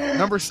 All right,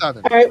 number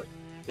 7. All right,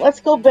 let's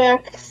go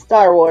back.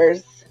 Star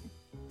Wars.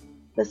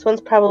 This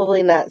one's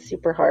probably not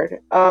super hard.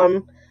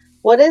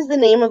 What is the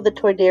name of the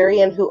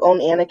Toydarian who owned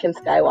Anakin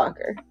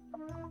Skywalker?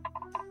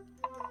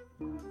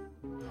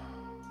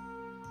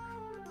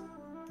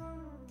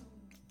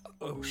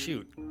 Oh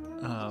shoot!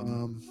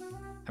 Um,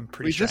 I'm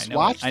pretty we sure just I know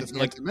watched it. The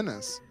Phantom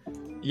Menace.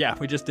 Yeah,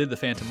 we just did the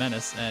Phantom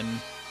Menace, and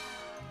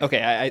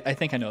okay, I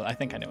think I know. I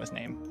think I know his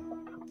name.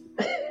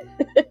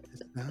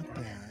 It's not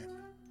that.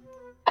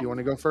 Do you want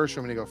to go first,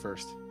 or want me to go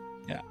first?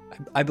 Yeah,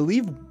 I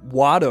believe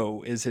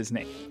Watto is his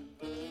name.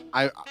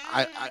 I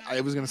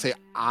was gonna say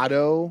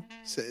Otto.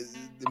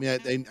 I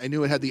mean, I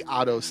knew it had the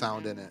Otto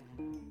sound in it.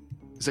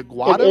 Is it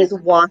Guado? It is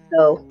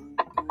Watto.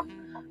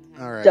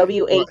 All right.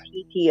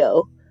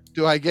 Watto.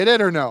 Do I get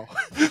it or no?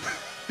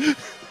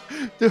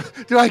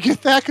 do I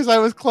get that because I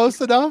was close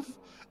enough?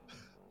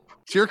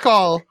 It's your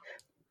call.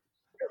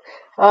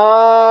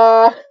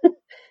 No.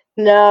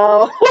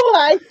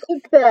 I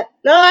think that.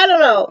 No, I don't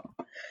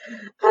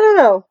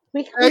know.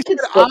 We I could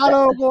said skip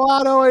Otto, that.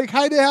 Guado. It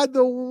kind of had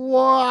the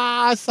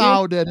wah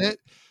sound in it.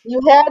 You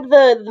had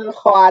the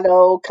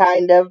Watto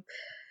kind of.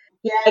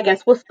 Yeah, I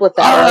guess we'll split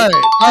All that.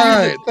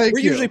 right. Thank We're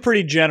you. usually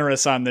pretty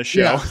generous on this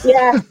show. Yeah.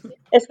 Yeah,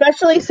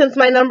 especially since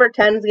my number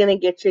 10 is gonna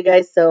get you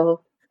guys.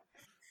 So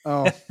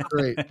Oh,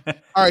 great.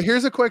 All right,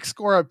 here's a quick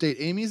score update.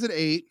 Amy's at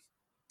 8.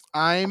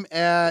 I'm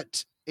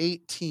at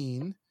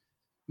 18.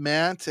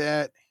 Matt's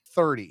at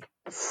 30.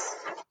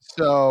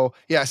 So,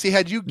 yeah, see,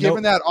 had you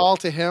given that all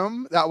to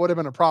him, that would have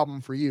been a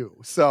problem for you.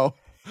 So,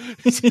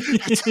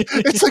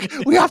 it's like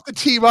we have to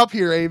team up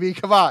here, Amy.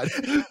 Come on.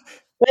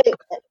 wait,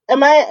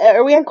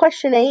 are we on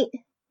question 8?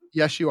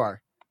 Yes, you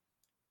are.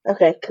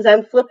 Okay, because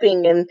I'm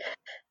flipping and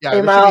Yeah,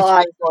 am there I should be all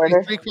out of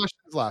order? 3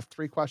 questions left.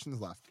 3 questions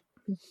left.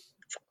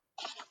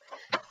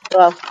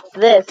 Well,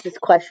 this is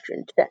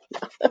question 10.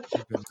 Oh,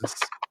 goodness.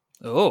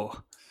 Oh,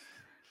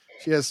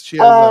 She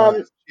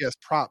has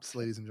props,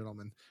 ladies and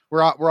gentlemen.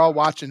 We're all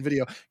watching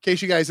video. In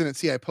case you guys didn't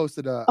see, I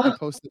posted a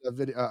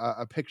video,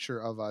 a picture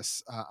of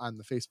us on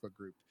the Facebook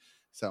group.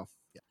 So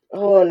yeah.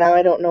 Oh, now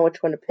I don't know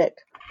which one to pick.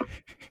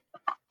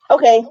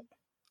 Okay,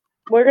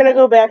 we're gonna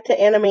go back to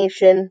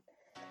animation,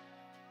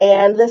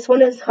 and this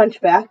one is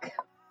Hunchback.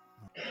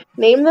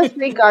 Name the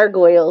 3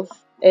 gargoyles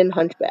in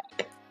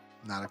Hunchback.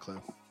 Not a clue.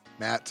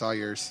 Matt, it's all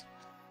yours.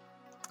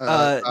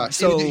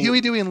 So- Huey,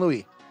 Dewey, and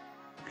Louie.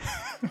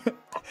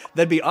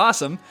 that'd be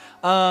awesome.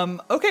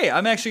 Okay,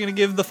 I'm actually going to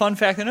give the fun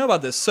fact I know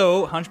about this.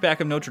 So, Hunchback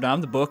of Notre Dame,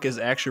 the book, is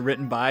actually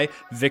written by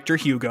Victor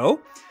Hugo.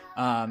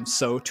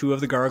 So 2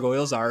 of the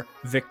gargoyles are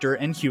Victor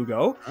and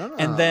Hugo. Ah.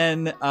 And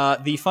then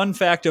the fun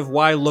fact of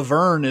why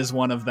Laverne is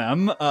one of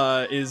them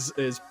is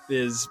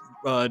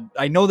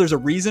I know there's a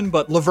reason,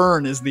 but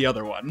Laverne is the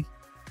other one,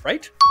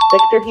 right?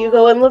 Victor,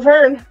 Hugo, and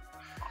Laverne.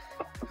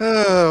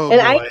 Oh,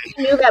 And boy.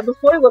 I knew that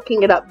before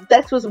looking it up.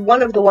 That was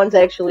one of the ones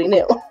I actually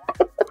knew.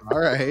 All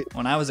right.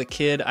 When I was a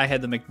kid, I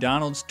had the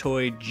McDonald's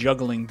toy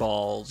juggling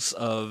balls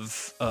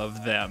of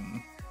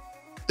them.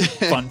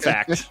 Fun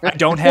fact. I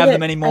don't have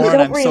them anymore, I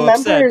and don't I'm so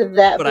remember upset.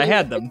 that But I being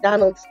had a them.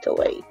 McDonald's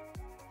toy.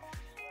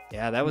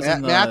 Yeah, that was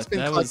Matt's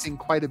been collecting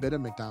quite a bit of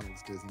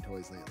McDonald's Disney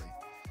toys lately.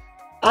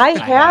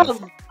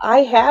 I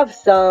have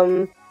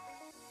some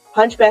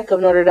Hunchback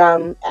of Notre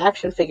Dame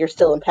action figures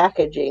still in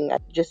packaging. I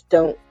just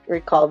don't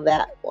recall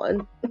that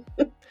one.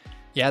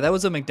 Yeah, that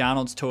was a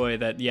McDonald's toy.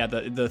 That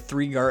the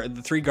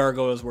three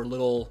gargoyles were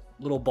little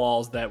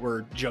balls that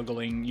were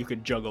juggling. You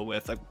could juggle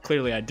with.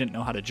 Clearly, I didn't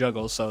know how to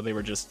juggle, so they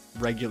were just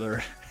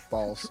regular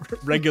Balls.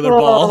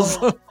 balls.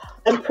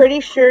 I'm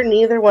pretty sure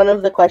neither one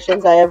of the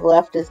questions I have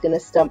left is going to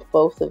stump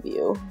both of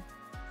you.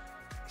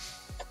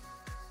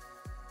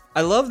 I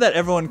love that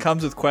everyone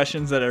comes with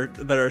questions that are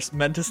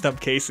meant to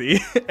stump Casey,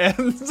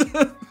 and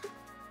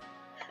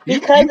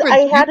Because I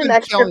had an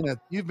extra.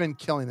 You've been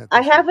killing it.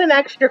 I have an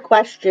extra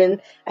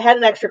question. I had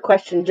an extra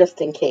question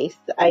just in case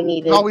I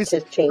needed to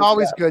change. It's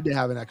always it up. good to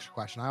have an extra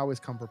question. I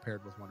always come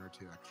prepared with 1 or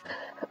 2 extra.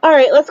 All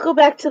right, let's go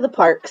back to the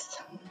parks.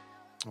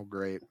 Oh,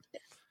 great.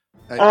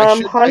 I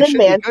should Haunted be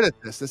Man. good at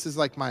this. This is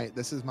my.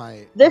 This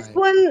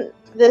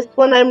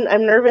one,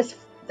 I'm nervous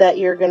that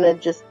you're gonna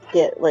just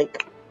get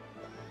like.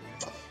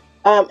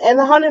 In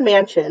the Haunted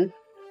Mansion,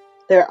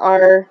 there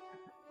are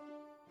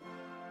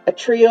a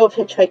trio of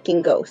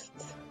hitchhiking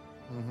ghosts.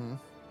 Mm-hmm.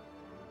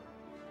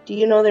 Do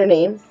you know their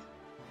names?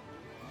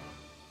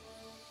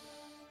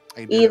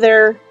 I do.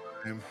 Either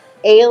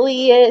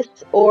alias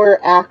or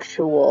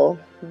actual.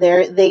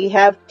 They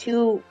have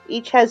two.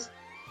 Each has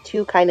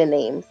 2 kind of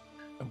names.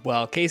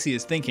 while Casey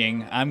is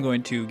thinking, I'm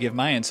going to give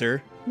my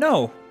answer.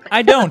 No,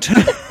 I don't.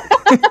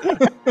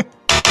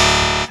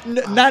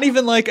 Not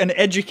even like an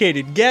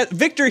educated guess.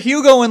 Victor,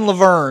 Hugo, and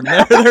Laverne.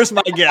 There's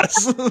my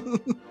guess.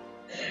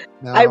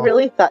 No. I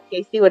really thought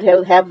Casey would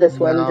have this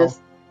one. No.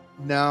 Just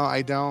No,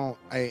 I don't.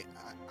 I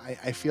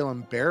feel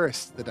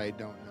embarrassed that I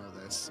don't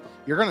know this.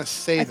 You're gonna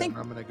say them. think-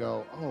 I'm gonna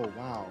go. Oh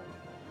wow.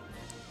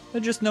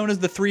 They're just known as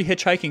the 3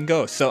 hitchhiking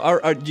ghosts. So,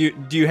 do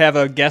you have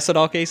a guess at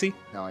all, Casey?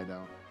 No, I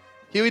don't.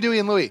 Huey, Dewey,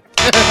 and Louie.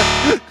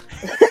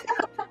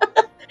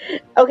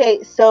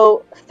 okay.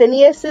 So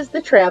Phineas is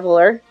the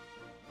traveler.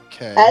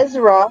 Okay.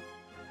 Ezra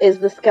is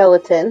the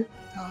skeleton,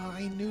 Oh,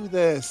 I knew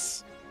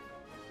this.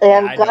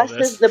 and I know Gus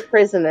this. is the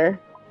prisoner.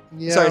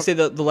 Yeah. Sorry, say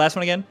the last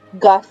one again.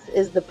 Gus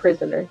is the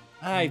prisoner.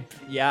 I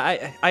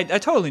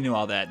totally knew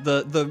all that.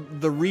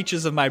 The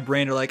reaches of my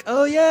brain are like,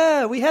 oh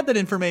yeah, we had that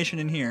information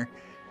in here.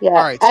 Yeah,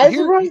 All right, so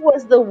Ezra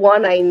was the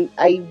one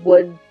I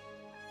would,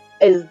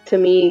 is to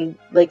me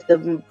like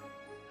the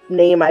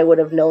name I would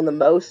have known the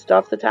most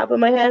off the top of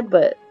my head.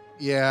 But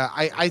Yeah,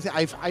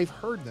 I've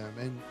heard them,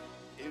 and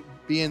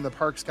being the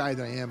parks guy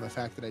that I am, the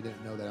fact that I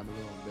didn't know that, I'm a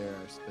little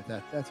embarrassed.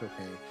 But that's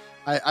okay.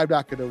 I'm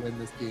not going to win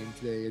this game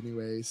today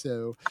anyway.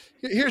 So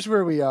here's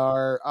where we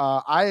are.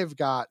 I have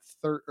got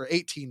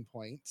 18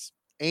 points.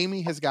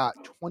 Amy has got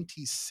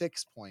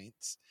 26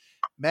 points.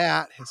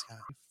 Matt has got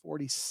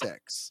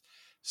 46.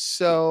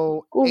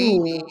 So Ooh.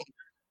 Amy,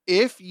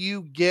 if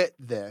you get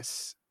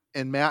this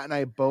and Matt and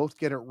I both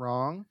get it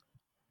wrong,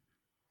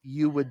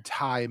 you would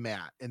tie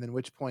Matt, and then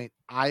which point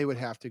I would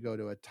have to go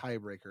to a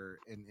tiebreaker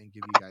and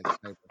give you guys a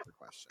tiebreaker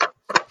question.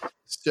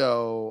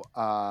 So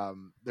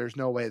there's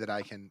no way that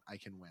I can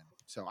win.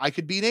 So I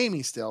could beat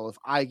Amy still if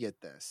I get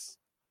this,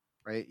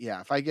 right?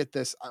 Yeah, if I get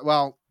this,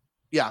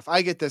 if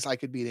I get this, I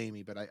could beat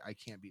Amy, but I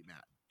can't beat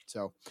Matt.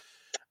 So,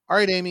 all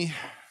right, Amy.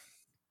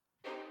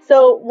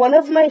 So one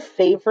of my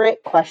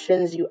favorite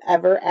questions you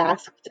ever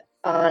asked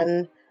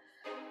on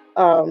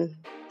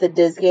the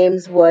Diz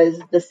games was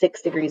the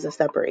 6 degrees of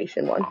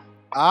separation one.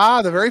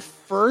 Ah, the very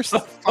first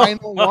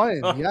final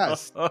one.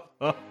 Yes.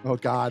 Oh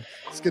God,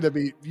 it's gonna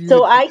be.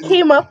 So I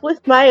came up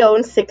with my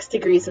own 6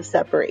 degrees of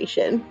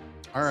separation.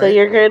 All right. So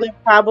you're gonna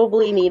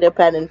probably need a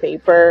pen and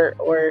paper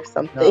or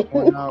something.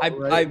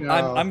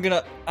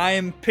 I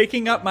am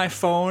picking up my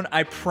phone.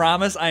 I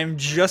promise I am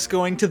just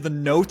going to the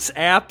Notes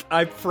app.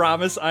 I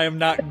promise I am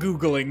not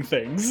Googling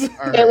things. All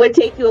right. It would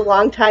take you a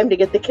long time to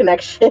get the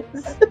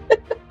connections.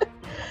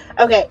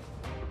 Okay.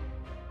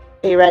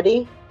 Are you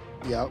ready?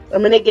 Yep.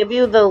 I'm going to give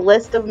you the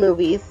list of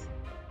movies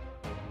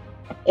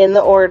in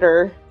the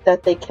order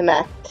that they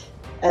connect,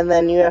 and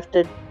then you have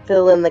to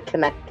fill in the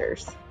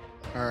connectors.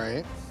 All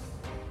right.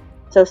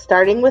 So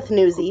starting with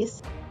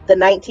Newsies, the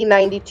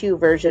 1992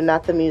 version,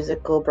 not the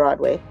musical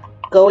Broadway.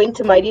 Going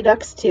to Mighty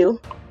Ducks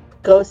 2,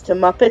 goes to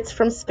Muppets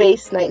from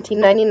Space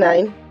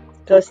 1999,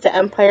 goes to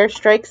Empire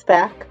Strikes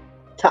Back,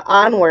 to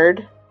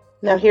Onward.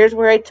 Now here's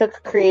where I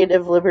took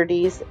creative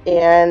liberties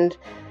and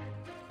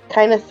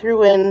kind of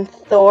threw in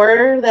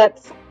Thor,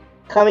 that's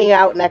coming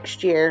out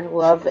next year,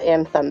 Love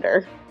and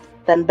Thunder.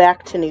 Then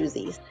back to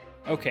Newsies.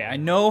 Okay, I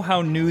know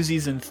how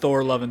Newsies and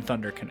Thor: Love and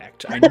Thunder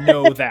connect. I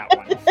know that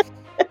one.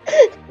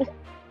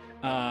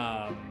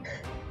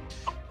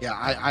 Yeah,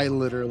 I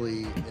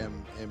literally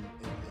am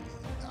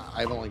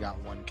I've only got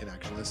one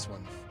connection. This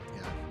one,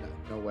 yeah,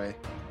 no way.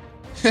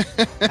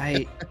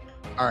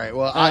 All right.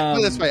 Well, put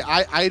it this way,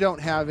 I don't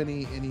have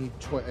any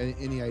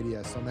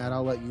idea. So Matt,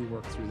 I'll let you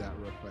work through that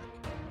real quick.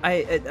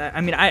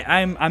 I'm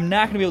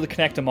not going to be able to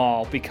connect them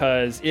all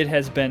because it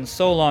has been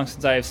so long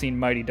since I have seen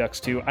Mighty Ducks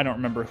 2. I don't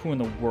remember who in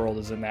the world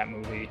is in that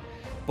movie.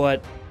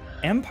 But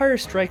Empire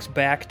Strikes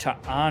Back to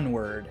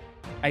Onward,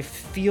 I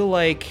feel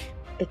like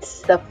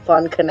It's the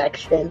fun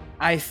connection.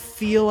 I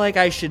feel like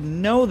I should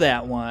know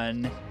that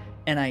one,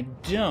 and I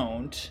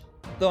don't.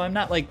 Though I'm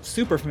not like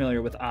super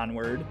familiar with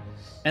Onward.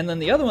 And then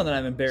the other one that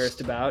I'm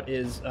embarrassed about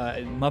is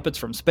Muppets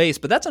from Space,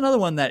 but that's another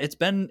one that it's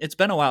been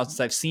a while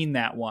since I've seen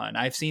that one.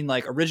 I've seen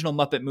like original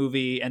Muppet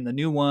movie and the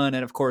new one,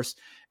 and of course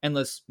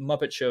endless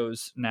Muppet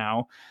shows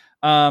now.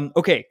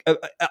 Okay,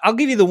 I'll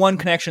give you the one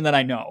connection that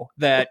I know,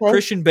 that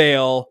Christian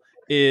Bale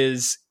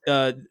is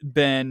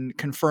been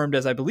confirmed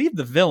as, I believe,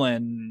 the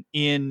villain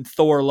in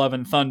Thor: Love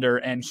and Thunder,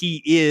 and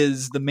he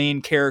is the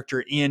main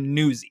character in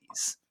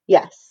Newsies.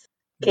 Yes.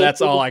 Casey,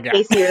 that's all I got.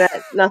 Casey, you're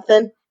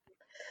nothing.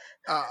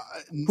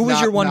 Who was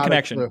your one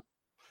connection?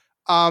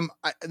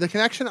 The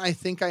connection I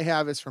think I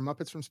have is from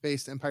Muppets from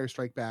Space to Empire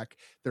Strike Back.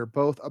 They're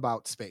both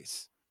about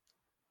space.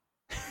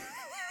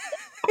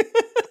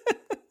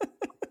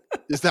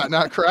 Is that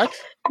not correct?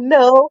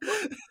 No.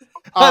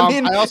 I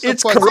mean, I also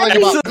it's put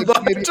correct. something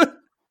about,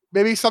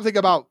 maybe something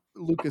about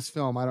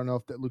Lucasfilm. I don't know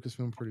if that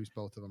Lucasfilm produced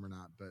both of them or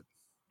not, but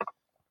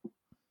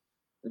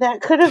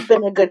that could have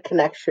been a good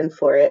connection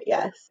for it.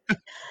 Yes.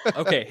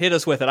 Okay, hit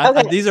us with it.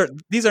 Okay.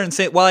 These are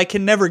insane. While I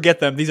can never get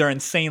them, these are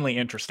insanely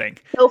interesting.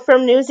 So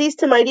from Newsies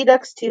to Mighty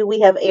Ducks 2, we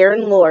have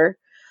Aaron Lohr,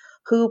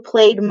 who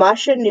played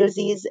Mush in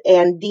Newsies,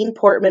 and Dean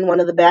Portman, one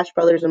of the Bash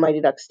brothers in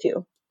Mighty Ducks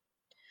 2.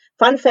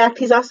 Fun fact,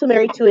 he's also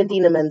married to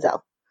Idina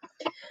Menzel.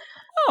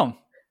 Oh.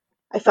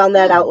 I found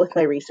that out with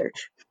my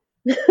research.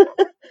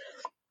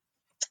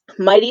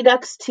 Mighty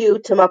Ducks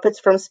 2 to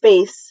Muppets from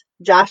Space,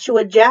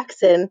 Joshua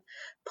Jackson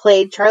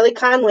played Charlie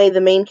Conway,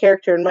 the main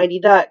character in Mighty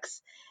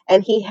Ducks,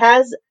 and he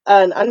has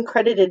an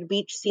uncredited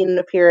beach scene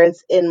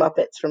appearance in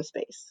Muppets from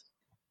Space.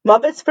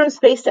 Muppets from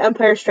Space to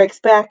Empire Strikes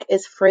Back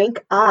is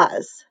Frank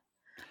Oz.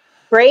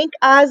 Frank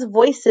Oz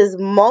voices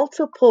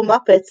multiple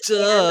Muppets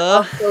and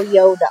also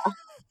Yoda.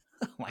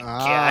 Oh my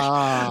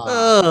gosh.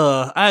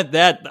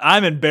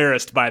 I'm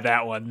embarrassed by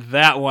that one.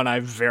 That one I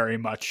very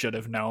much should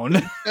have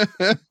known.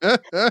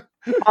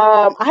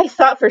 I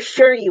thought for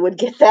sure you would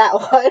get that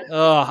one.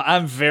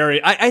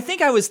 I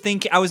think I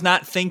was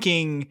not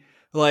thinking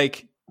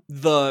like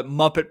the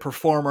Muppet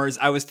performers.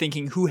 I was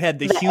thinking who had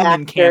the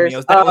human actors.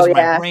 Cameos. That was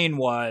my brain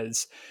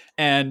was.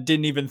 And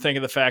didn't even think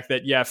of the fact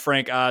that, yeah,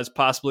 Frank Oz,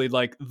 possibly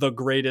like the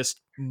greatest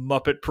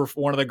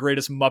one of the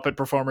greatest Muppet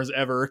performers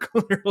ever,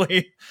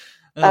 clearly.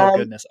 Oh,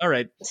 goodness. All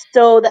right.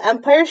 So the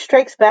Empire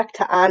Strikes Back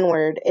to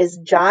Onward is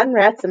John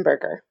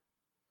Ratzenberger.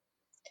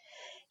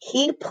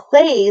 He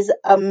plays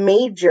a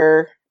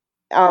Major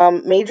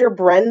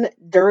Bren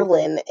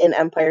Derlin in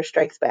Empire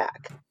Strikes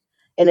Back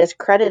and is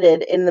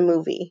credited in the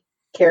movie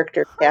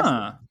character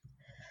cast.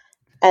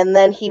 And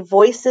then he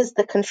voices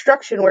the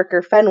construction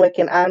worker Fenwick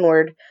in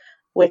Onward,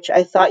 which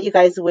I thought you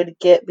guys would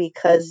get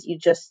because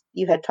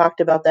you had talked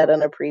about that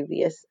on a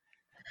previous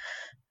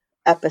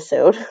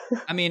episode.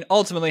 I mean,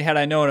 ultimately, had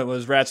I known it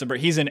was Ratzenberger,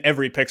 he's in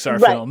every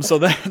Pixar film, so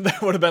that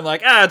would have been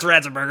like, it's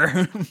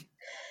Ratzenberger.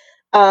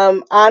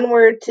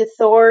 Onward to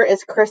Thor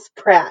is Chris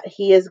Pratt.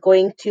 He is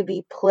going to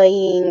be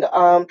playing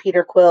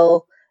Peter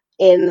Quill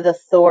in the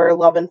Thor: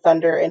 Love and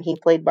Thunder, and he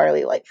played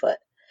Barley Lightfoot.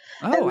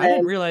 Oh, I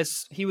didn't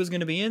realize he was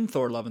going to be in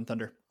Thor: Love and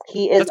Thunder.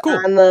 He is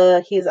on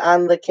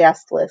the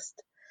cast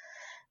list.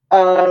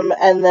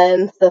 And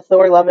then the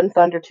Thor: Love and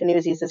Thunder to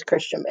Newsies is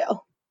Christian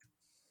Bale.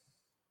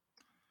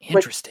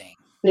 Interesting.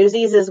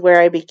 Newsies is where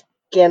I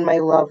began my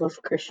love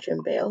of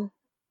Christian Bale.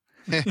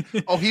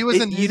 Oh, he was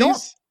in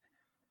Newsies?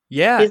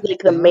 Yeah. He's like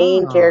the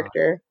main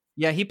character.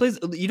 Yeah, he plays.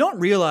 You don't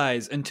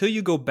realize until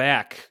you go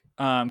back,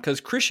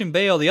 because Christian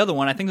Bale, the other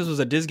one, I think this was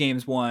a Diz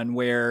Games one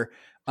where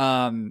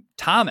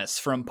Thomas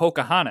from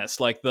Pocahontas,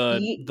 like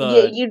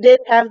you did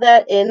have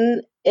that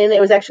in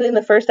it was actually in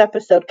the first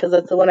episode because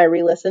that's the one I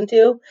re-listened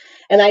to,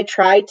 and I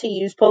tried to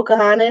use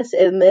Pocahontas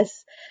in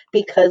this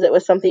because it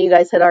was something you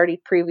guys had already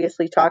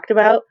previously talked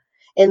about.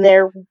 And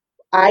there,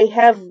 I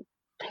have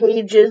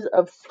pages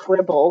of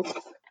scribbles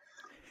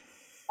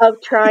of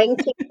trying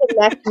to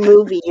connect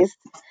movies,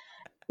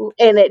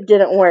 and it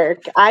didn't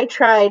work. I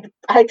tried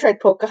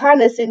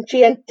Pocahontas,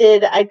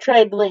 Enchanted. I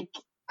tried I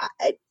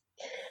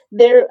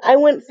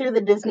went through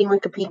the Disney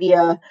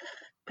Wikipedia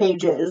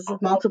pages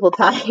multiple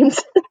times.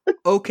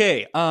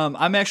 Okay,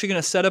 I'm actually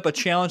going to set up a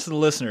challenge to the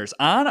listeners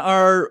on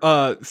our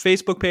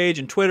Facebook page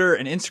and Twitter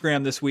and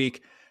Instagram this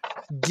week.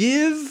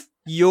 Give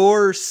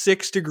your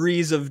 6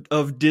 degrees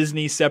of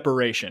Disney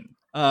separation.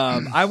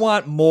 I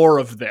want more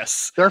of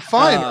this. They're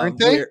fun, aren't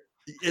they?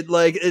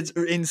 It's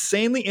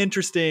insanely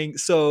interesting.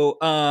 So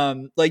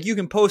like you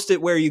can post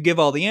it where you give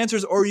all the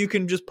answers, or you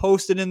can just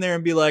post it in there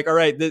and be like, all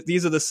right,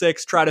 these are the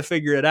 6, try to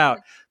figure it out.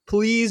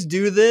 Please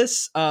do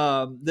this.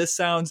 This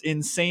sounds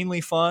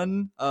insanely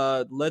fun.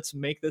 Let's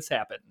make this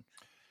happen.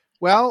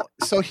 Well,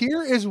 so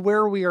here is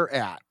where we are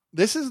at.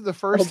 This is the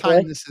first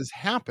time this has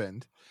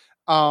happened.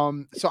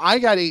 So I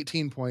got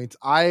 18 points.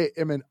 I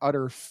am an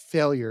utter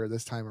failure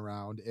this time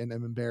around, and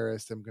I'm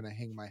embarrassed. I'm going to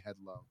hang my head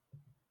low.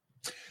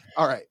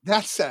 All right.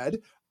 That said,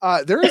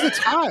 there is a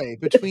tie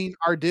between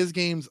our Diz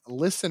Games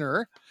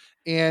listener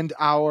and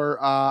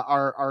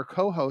our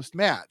co-host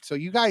Matt. So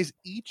you guys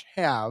each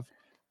have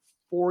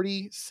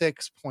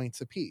 46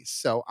 points apiece.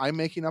 So I'm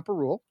making up a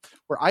rule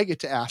where I get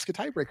to ask a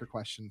tiebreaker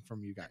question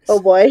from you guys.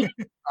 Oh boy.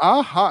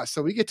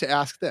 So we get to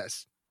ask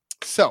this.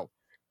 So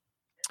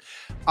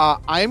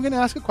I am going to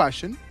ask a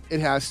question. It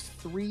has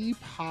 3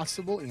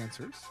 possible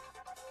answers.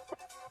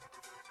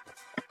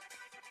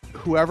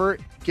 Whoever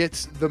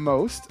gets the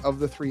most of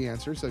the 3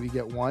 answers, so if you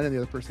get 1 and the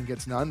other person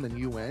gets none, then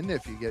you win.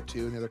 If you get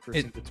 2 and the other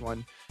person gets 1,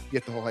 you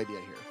get the whole idea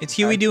here. It's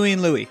Huey, Dewey,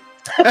 and Louie.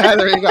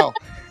 There you go.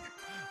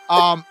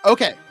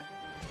 Okay.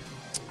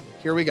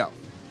 Here we go.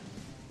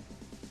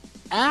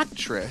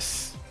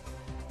 Actress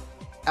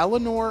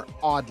Eleanor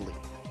Audley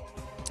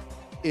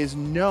is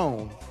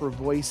known for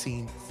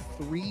voicing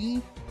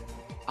 3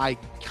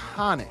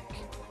 iconic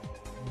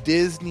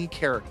Disney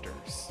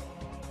characters.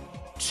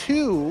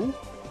 2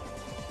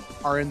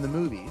 are in the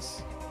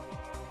movies.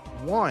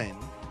 1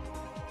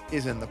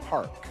 is in the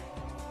park,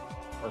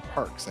 or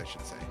parks, I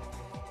should say.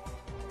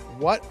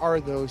 What are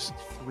those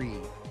 3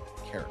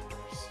 characters?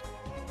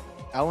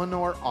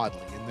 Eleanor Audley,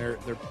 and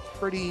they're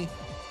pretty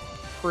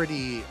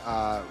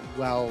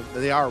well.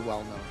 They are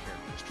well-known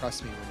characters.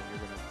 Trust me when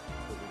you're gonna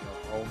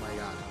go, oh my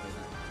god.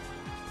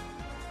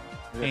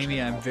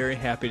 Amy, I'm very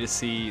happy to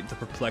see the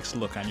perplexed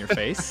look on your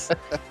face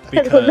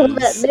I don't know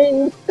that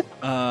name.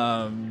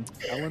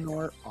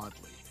 Eleanor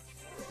Audley.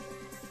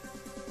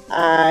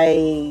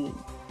 I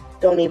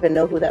don't even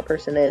know who that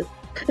person is.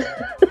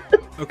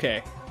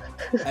 Okay,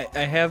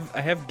 I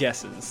have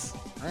guesses.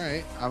 All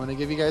right, I'm gonna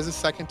give you guys a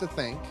second to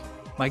think.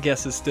 My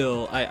guess is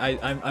still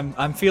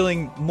I'm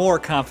feeling more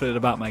confident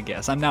about my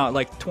guess. I'm now at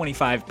like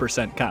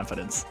 25%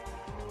 confidence.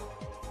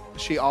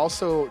 She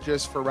also,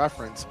 just for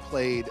reference,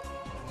 played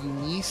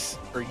Eunice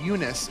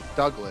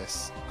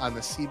Douglas on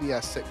the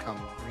CBS sitcom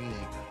Green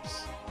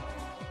Acres.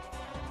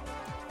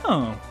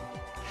 Oh,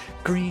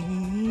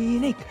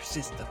 Green Acres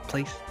is the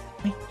place.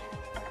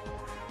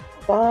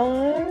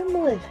 Farm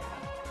living.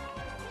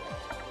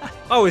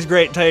 Always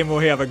great time when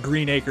we have a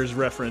Green Acres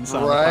reference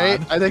on Right?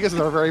 the pod. I think it's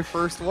our very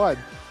first one.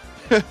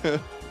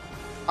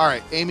 All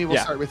right, Amy, we'll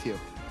start with you.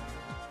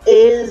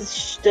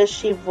 Does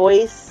she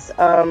voice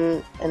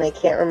and I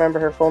can't remember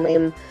her full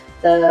name,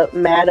 the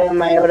Madame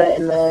Leota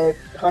in the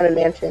Haunted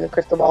Mansion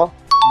Crystal Ball?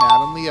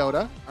 Madame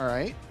Leota. All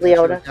right.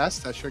 Leota.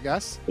 That's your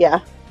guess. Yeah.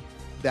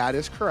 That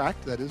is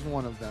correct. That is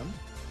one of them.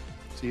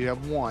 So you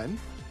have 1.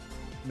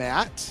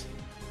 Matt.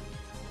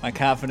 My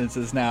confidence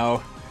is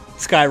now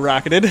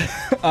skyrocketed.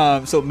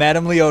 So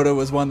Madame Leota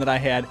was one that I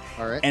had.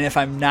 All right. And if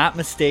I'm not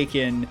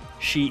mistaken,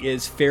 she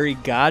is Fairy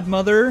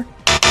Godmother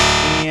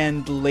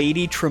and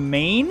Lady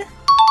Tremaine.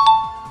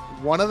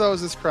 One of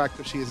those is correct,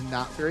 but she is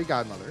not Fairy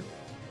Godmother.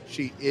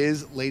 She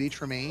is Lady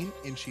Tremaine,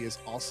 and she is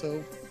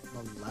also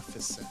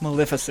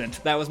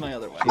Maleficent. That was my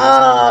other one.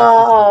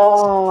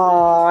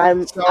 Oh,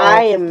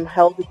 I am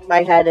holding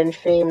my head in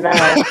shame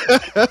now.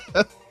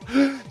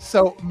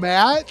 So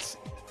Matt,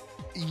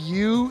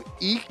 you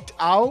eked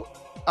out.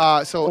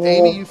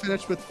 Amy, you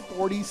finished with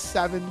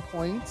 47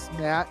 points.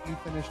 Matt, you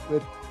finished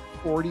with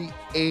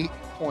 48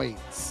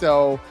 points.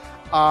 So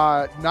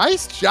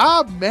nice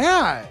job,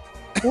 Matt.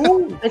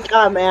 Ooh, good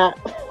job, Matt.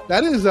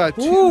 That is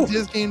 2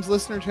 Diz Games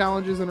listener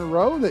challenges in a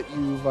row that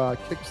you've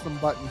kicked some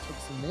butt and took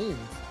some names.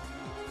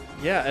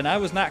 Yeah, and I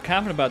was not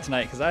confident about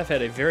tonight because I've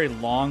had a very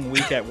long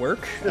week at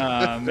work,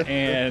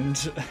 and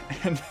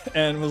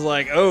was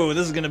like, oh,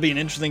 this is going to be an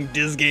interesting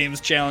Diz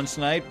Games challenge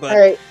tonight. But all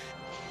right.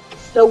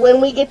 So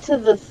when we get to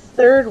the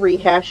 3rd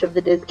rehash of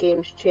the Diz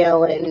Games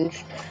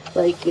challenge,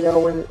 like, you know,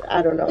 when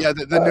I don't know, yeah,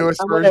 the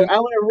newest version. I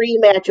want a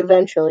rematch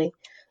eventually.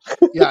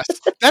 Yes,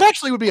 that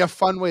actually would be a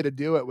fun way to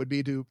do it. Would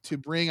be to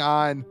bring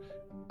on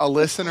a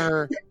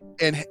listener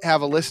and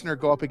have a listener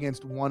go up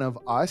against one of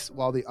us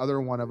while the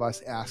other one of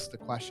us asks the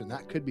question.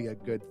 That could be a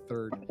good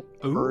 3rd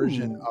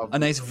version of a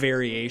nice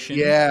variation.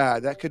 Yeah,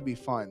 that could be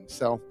fun.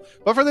 So,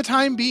 but for the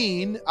time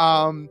being,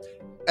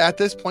 at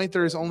this point,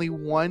 there is only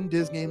one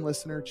Diz Game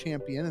listener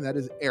champion, and that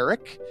is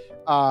Eric.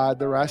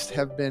 The rest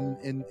have been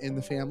in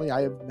the family.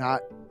 I have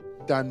not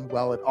done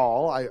well at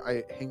all.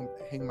 I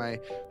hang my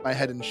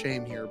head in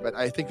shame here, but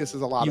I think this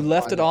is a lot of fun. You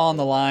left it all on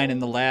the line in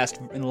the last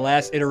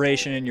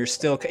iteration, and you're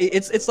still.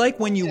 It's like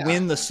when you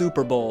win the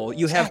Super Bowl,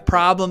 you have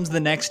problems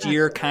the next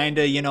year. Kind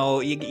of, you know,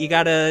 you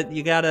gotta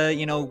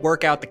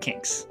work out the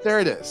kinks. There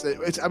it is.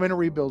 I'm in a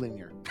rebuilding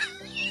year.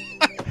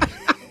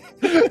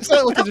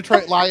 So what the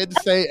Detroit Lions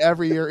say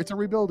every year. It's a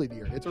rebuilding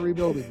year. It's a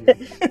rebuilding year.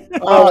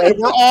 Always.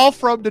 We're all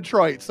from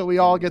Detroit, so we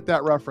all get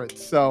that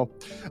reference. So,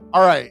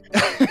 all right.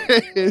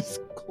 It's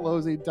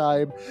closing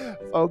time.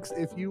 Folks,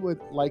 if you would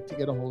like to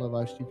get a hold of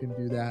us, you can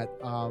do that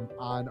on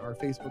our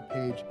Facebook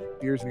page,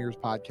 Beers and Ears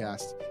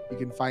Podcast. You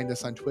can find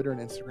us on Twitter and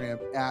Instagram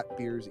at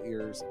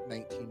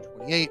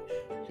BeersEars1928. You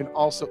can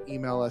also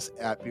email us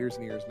at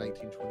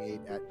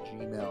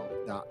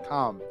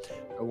beersandears1928@gmail.com.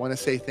 I want to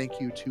say thank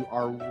you to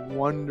our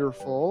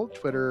wonderful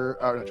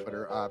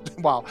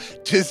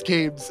Diz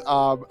Games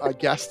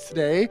guest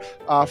today,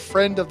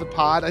 friend of the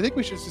pod. I think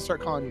we should just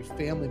start calling you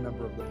family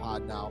member of the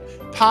pod now.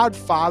 Pod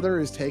father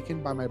is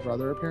taken by my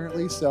brother,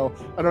 apparently. So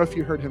I don't know if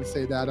you heard him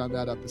say that on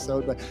that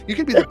episode, but you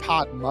could be the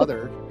pod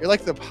mother. You're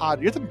like the pod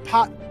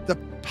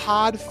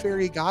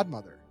fairy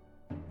godmother.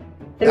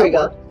 There we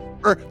go.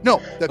 Or no,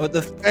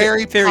 the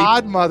fairy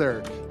pod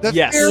mother. The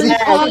Yes. fairy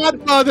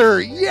pod mother.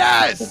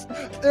 Yes,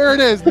 there it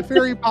is. The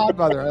fairy pod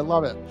mother. I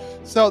love it.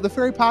 So the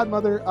fairy pod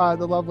mother,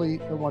 the lovely,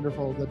 the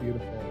wonderful, the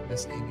beautiful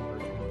Miss Amy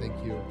Bergman.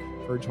 Thank you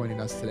for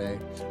joining us today.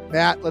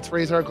 Matt, let's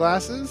raise our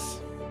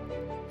glasses.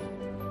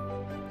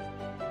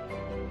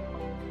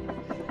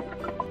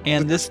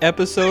 And this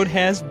episode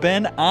has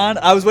been on.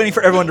 I was waiting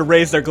for everyone to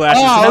raise their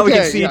glasses, so Oh, now we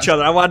okay, can see yeah. each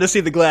other. I wanted to see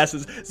the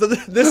glasses. So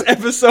this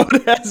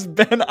episode has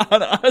been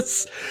on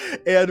us,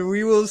 and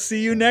we will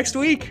see you next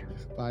week.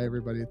 Bye,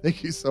 everybody.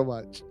 Thank you so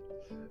much.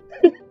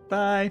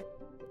 Bye.